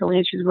magazine recently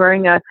and she's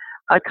wearing a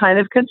kind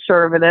of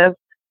conservative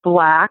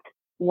black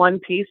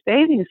one-piece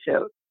bathing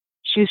suit.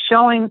 She's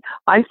showing,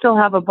 I still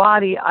have a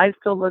body, I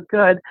still look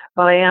good,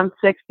 but I am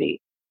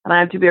 60 and I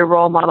have to be a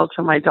role model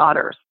to my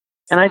daughters.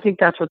 And I think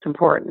that's what's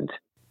important.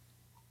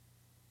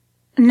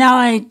 Now,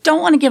 I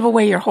don't want to give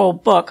away your whole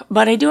book,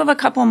 but I do have a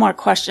couple more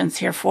questions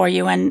here for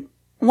you. And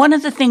one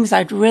of the things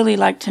I'd really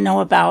like to know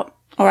about,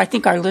 or I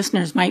think our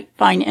listeners might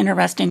find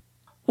interesting,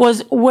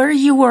 was where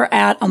you were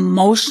at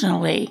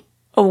emotionally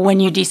when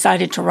you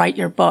decided to write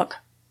your book.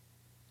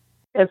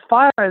 As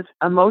far as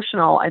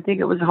emotional, I think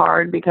it was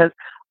hard because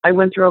I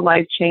went through a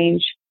life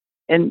change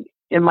in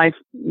my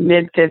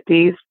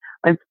mid-50s.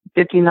 I'm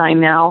 59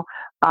 now.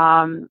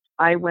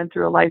 I went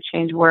through a life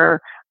change where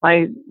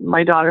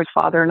my daughter's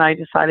father and I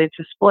decided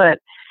to split.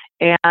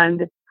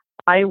 And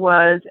I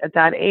was at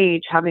that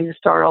age having to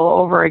start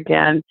all over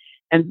again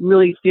and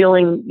really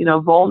feeling,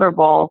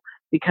 vulnerable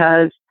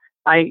because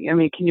I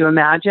mean, can you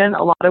imagine?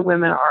 A lot of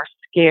women are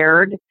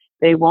scared.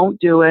 They won't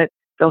do it.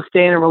 They'll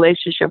stay in a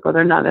relationship where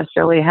they're not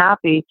necessarily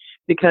happy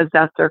because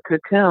that's their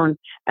cocoon.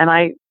 And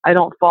I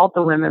don't fault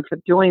the women for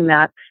doing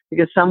that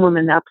because some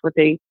women, that's what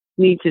they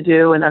need to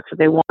do and that's what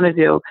they want to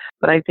do.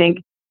 But I think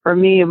for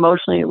me,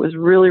 emotionally, it was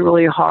really,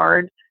 really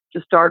hard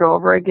to start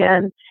over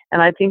again.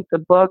 And I think the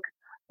book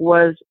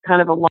was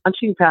kind of a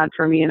launching pad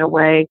for me in a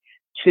way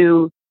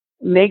to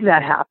make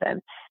that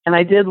happen. And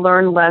I did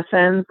learn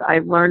lessons.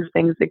 I've learned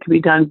things that could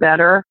be done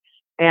better.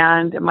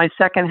 And my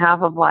second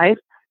half of life,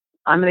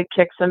 I'm going to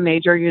kick some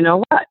major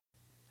you-know-what.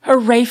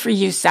 Hooray for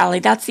you, Sally.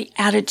 That's the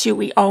attitude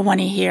we all want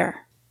to hear.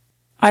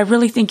 I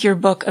really think your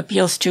book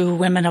appeals to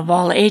women of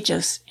all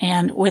ages.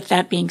 And with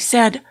that being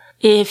said,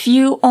 if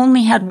you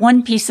only had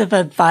one piece of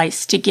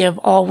advice to give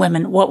all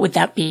women, what would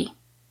that be?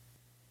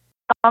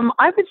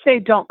 I would say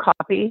don't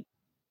copy.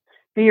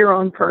 Be your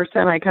own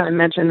person. I kind of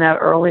mentioned that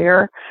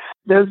earlier.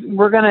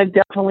 We're going to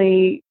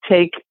definitely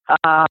take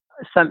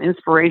some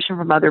inspiration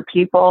from other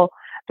people.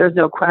 There's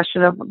no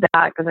question of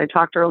that because I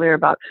talked earlier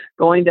about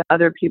going to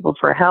other people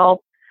for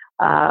help.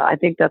 I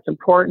think that's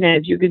important. And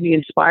if you could be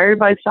inspired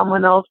by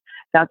someone else,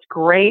 that's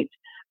great.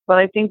 But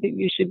I think that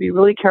you should be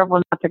really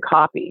careful not to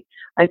copy.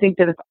 I think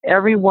that if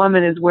every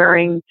woman is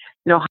wearing,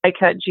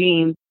 high-cut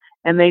jeans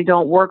and they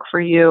don't work for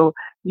you,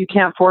 you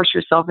can't force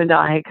yourself into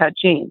high-cut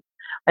jeans.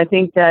 I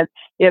think that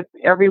if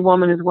every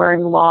woman is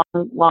wearing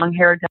long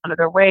hair down to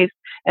their waist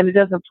and it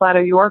doesn't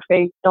flatter your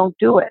face, don't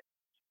do it.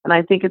 And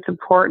I think it's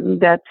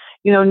important that,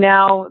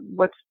 now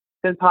what's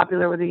been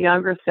popular with the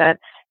younger set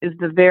is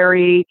the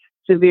very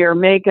severe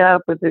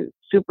makeup with the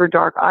super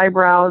dark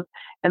eyebrows.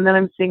 And then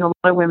I'm seeing a lot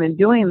of women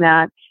doing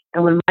that.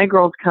 And when my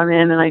girls come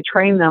in and I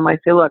train them, I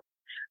say, look,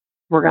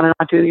 we're going to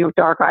not do the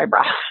dark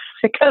eyebrows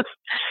because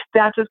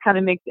that just kind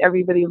of makes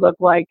everybody look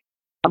like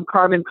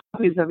carbon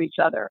copies of each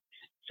other.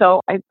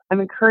 So I'm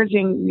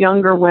encouraging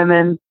younger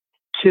women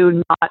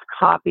to not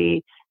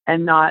copy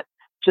and not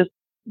just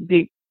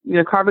be,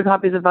 carbon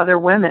copies of other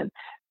women.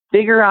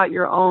 Figure out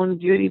your own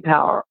beauty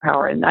power.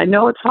 And I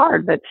know it's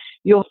hard, but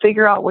you'll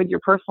figure out what your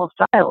personal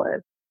style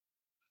is.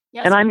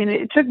 Yes. And I mean,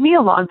 it took me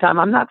a long time.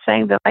 I'm not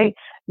saying that I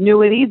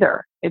knew it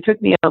either. It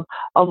took me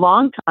a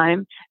long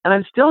time, and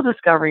I'm still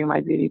discovering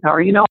my beauty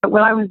power.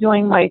 When I was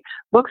doing my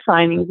book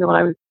signings and when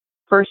I was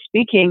first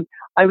speaking,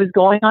 I was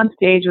going on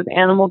stage with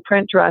animal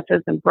print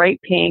dresses and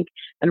bright pink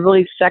and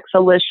really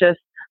sexalicious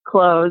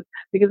clothes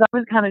because I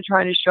was kind of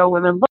trying to show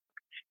women, look,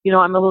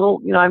 I'm a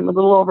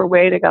little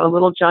overweight. I got a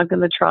little junk in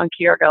the trunk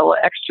here. I got a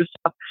little extra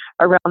stuff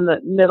around the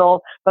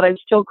middle, but I'm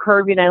still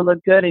curvy and I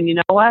look good. And you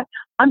know what?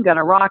 I'm going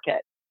to rock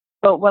it.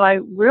 But what I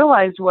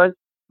realized was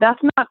that's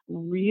not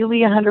really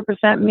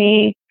 100%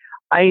 me.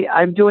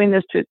 I'm doing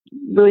this to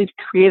really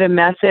create a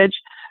message,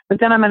 but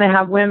then I'm going to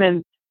have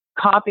women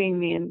copying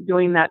me and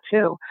doing that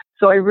too.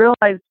 So I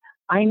realized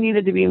I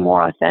needed to be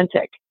more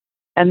authentic.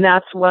 And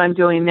that's what I'm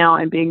doing now.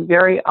 I'm being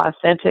very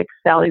authentic,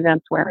 Sally Van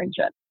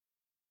Swearingen.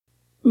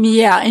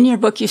 Yeah, in your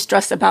book, you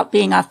stress about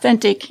being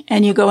authentic,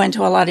 and you go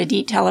into a lot of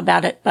detail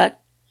about it, but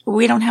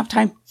we don't have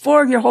time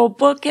for your whole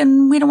book,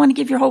 and we don't want to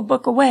give your whole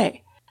book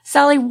away.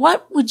 Sally,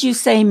 what would you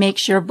say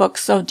makes your book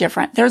so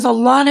different? There's a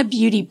lot of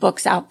beauty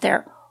books out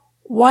there.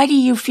 Why do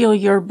you feel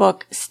your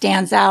book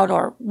stands out,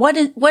 or why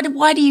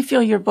do you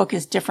feel your book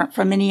is different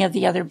from any of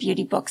the other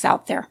beauty books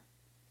out there?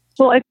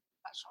 Well,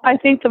 I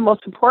think the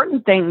most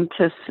important thing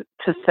to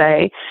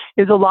say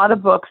is a lot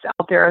of books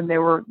out there, and they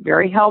were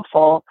very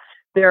helpful.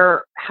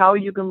 They're how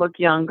you can look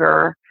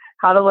younger,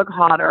 how to look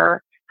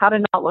hotter, how to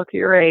not look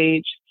your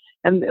age.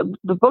 And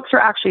the books are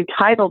actually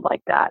titled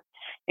like that.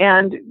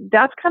 And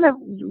that's kind of,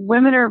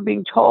 women are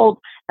being told,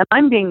 and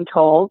I'm being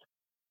told,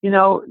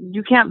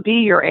 you can't be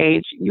your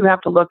age. You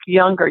have to look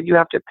younger. You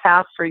have to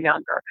pass for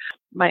younger.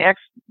 My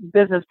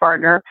ex-business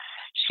partner,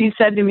 she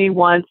said to me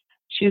once,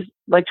 she's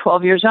like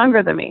 12 years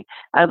younger than me.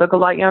 I look a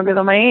lot younger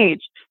than my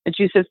age. And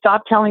she said,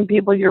 stop telling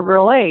people your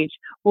real age.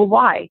 Well,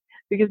 why?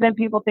 Because then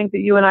people think that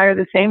you and I are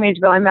the same age,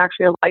 but I'm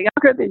actually a lot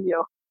younger than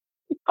you.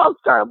 I'll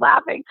start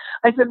laughing.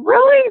 I said,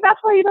 really? That's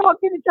why you don't want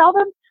me to tell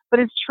them? But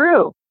it's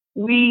true.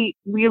 We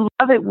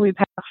love it when we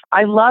pass.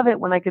 I love it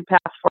when I could pass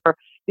for,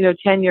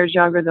 10 years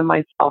younger than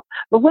myself.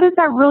 But what does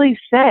that really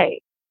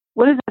say?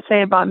 What does that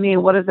say about me?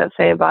 What does that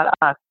say about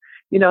us?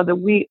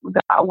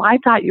 I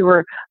thought you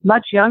were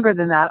much younger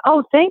than that.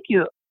 Oh, thank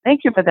you.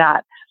 Thank you for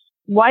that.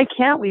 Why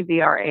can't we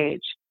be our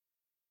age?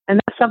 And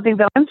that's something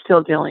that I'm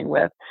still dealing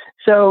with.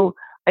 So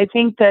I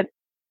think that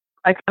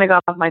I kind of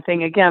got off my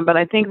thing again, but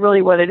I think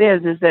really what it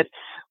is that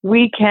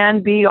we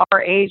can be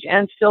our age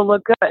and still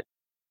look good.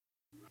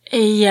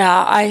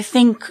 Yeah, I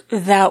think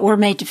that we're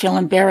made to feel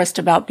embarrassed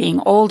about being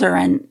older,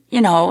 and,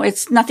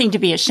 it's nothing to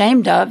be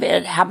ashamed of.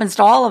 It happens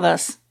to all of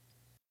us.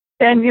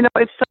 And,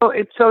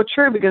 it's so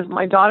true, because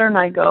my daughter and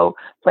I go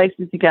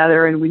places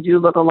together, and we do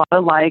look a lot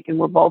alike, and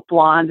we're both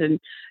blonde, and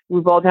we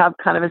both have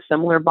kind of a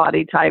similar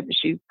body type.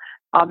 She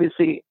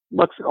obviously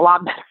looks a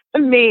lot better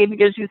than me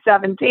because she's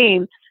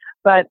 17,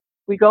 but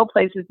we go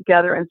places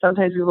together, and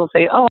sometimes people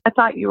say, oh, I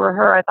thought you were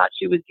her. I thought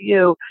she was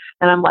you.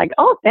 And I'm like,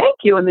 oh, thank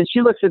you. And then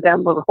she looks at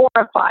them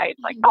horrified,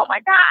 like, oh,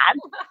 my God.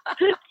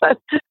 but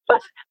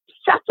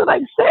that's what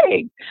I'm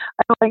saying.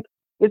 I'm like,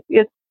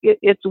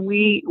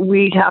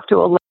 we have to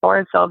allow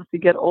ourselves to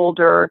get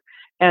older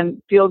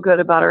and feel good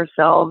about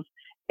ourselves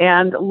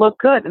and look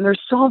good. And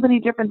there's so many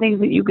different things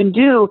that you can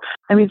do.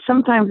 I mean,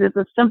 sometimes it's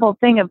a simple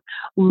thing of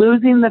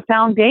losing the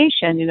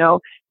foundation.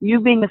 You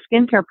being a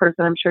skincare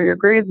person, I'm sure you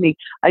agree with me.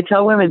 I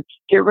tell women,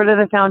 get rid of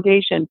the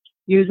foundation,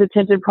 use a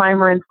tinted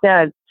primer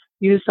instead,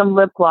 use some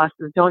lip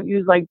glosses. Don't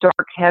use like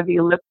dark, heavy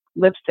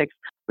lipsticks,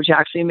 which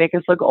actually make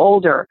us look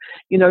older.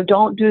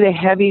 Don't do the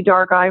heavy,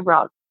 dark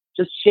eyebrows.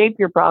 Just shape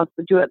your brows,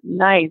 but do it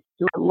nice,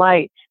 do it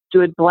light,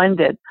 do it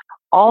blended.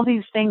 All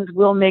these things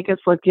will make us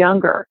look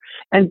younger.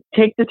 And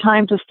take the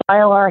time to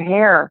style our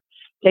hair.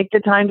 Take the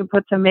time to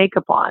put some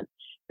makeup on.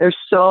 There's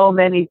so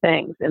many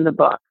things in the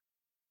book.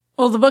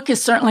 Well, the book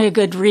is certainly a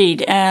good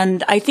read,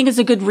 and I think it's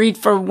a good read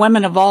for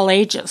women of all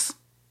ages.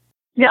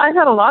 Yeah, I've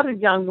had a lot of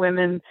young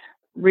women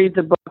read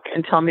the book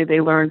and tell me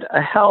they learned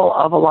a hell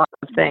of a lot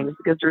of things,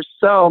 because there's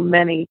so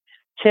many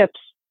tips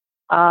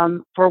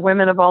for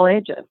women of all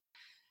ages.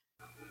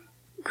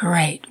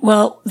 Great.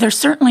 Well, there's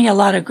certainly a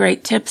lot of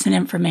great tips and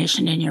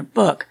information in your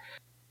book.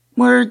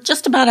 We're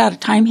just about out of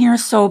time here,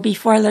 so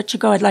before I let you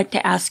go, I'd like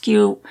to ask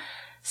you,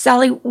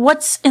 Sally,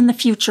 what's in the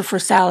future for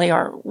Sally,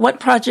 or what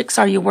projects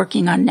are you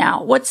working on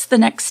now? What's the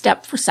next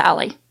step for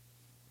Sally?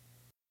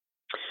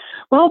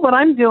 Well, what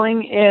I'm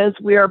doing is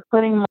we are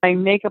putting my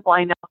makeup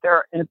line out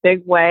there in a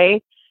big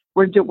way.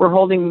 We're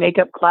holding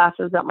makeup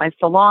classes at my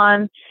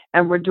salon,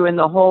 and we're doing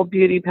the whole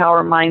beauty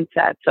power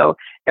mindset. So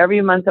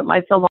every month at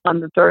my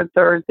salon, the third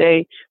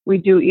Thursday, we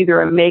do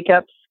either a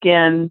makeup,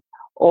 skin,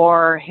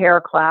 or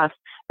hair class,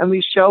 and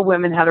we show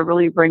women how to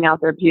really bring out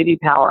their beauty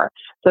power.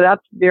 So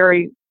that's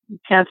very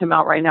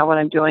tantamount right now what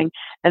I'm doing.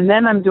 And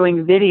then I'm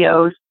doing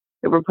videos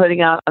that we're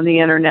putting out on the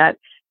internet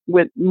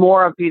with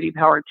more of beauty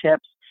power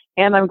tips.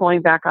 And I'm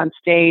going back on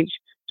stage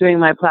doing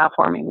my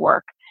platforming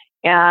work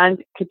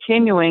and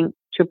continuing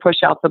to push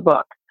out the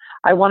book.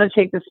 I want to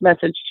take this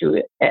message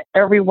to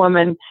every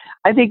woman.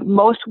 I think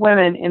most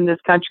women in this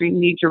country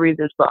need to read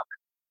this book.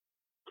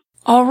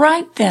 All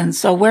right, then.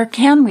 So where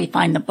can we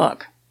find the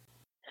book?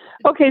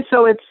 Okay,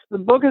 so the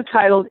book is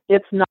titled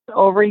It's Not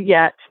Over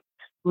Yet,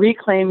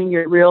 Reclaiming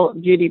Your Real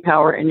Beauty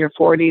Power in Your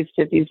 40s,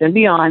 50s, and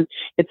Beyond.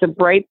 It's a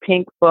bright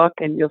pink book,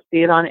 and you'll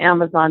see it on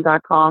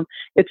Amazon.com.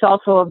 It's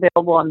also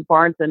available on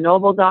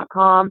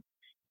BarnesandNoble.com,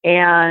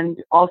 and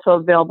also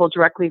available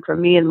directly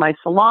from me in my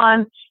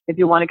salon. If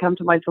you want to come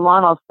to my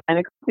salon, I'll sign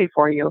a copy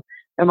for you.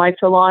 And my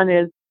salon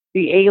is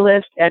the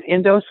A-List at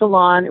Indo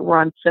Salon. We're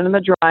on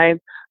Cinema Drive.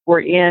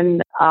 We're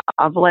in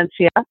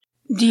Valencia.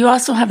 Do you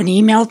also have an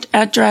email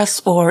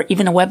address or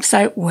even a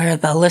website where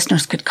the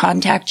listeners could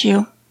contact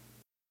you?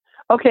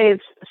 Okay,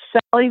 it's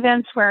Sally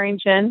Van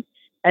Swearingen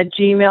at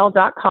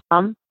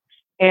gmail.com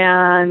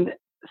and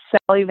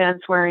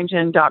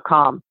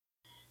sallyvanswearingen.com.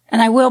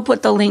 And I will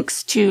put the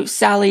links to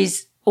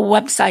Sally's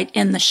website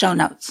in the show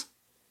notes.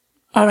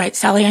 All right,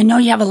 Sally, I know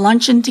you have a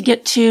luncheon to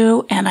get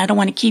to, and I don't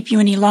want to keep you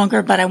any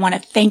longer, but I want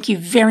to thank you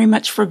very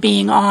much for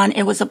being on.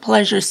 It was a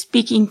pleasure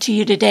speaking to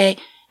you today,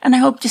 and I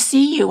hope to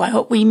see you. I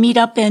hope we meet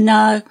up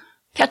and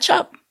catch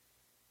up.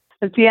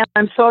 Deanna,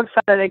 I'm so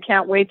excited. I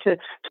can't wait to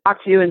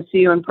talk to you and see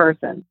you in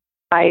person.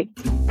 Bye.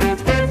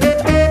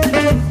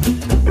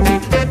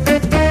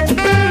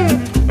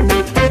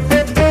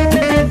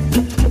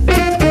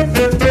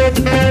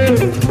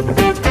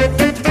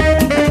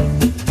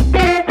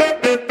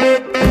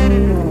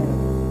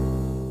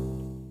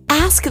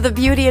 Ask the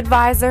Beauty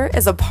Advisor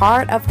is a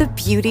part of the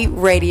Beauty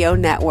Radio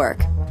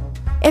Network.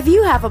 If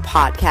you have a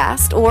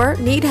podcast or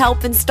need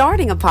help in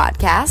starting a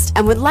podcast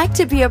and would like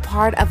to be a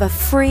part of a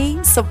free,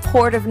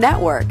 supportive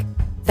network,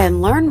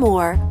 then learn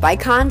more by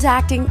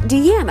contacting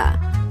Deanna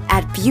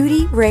at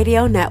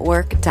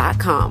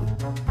beautyradionetwork.com.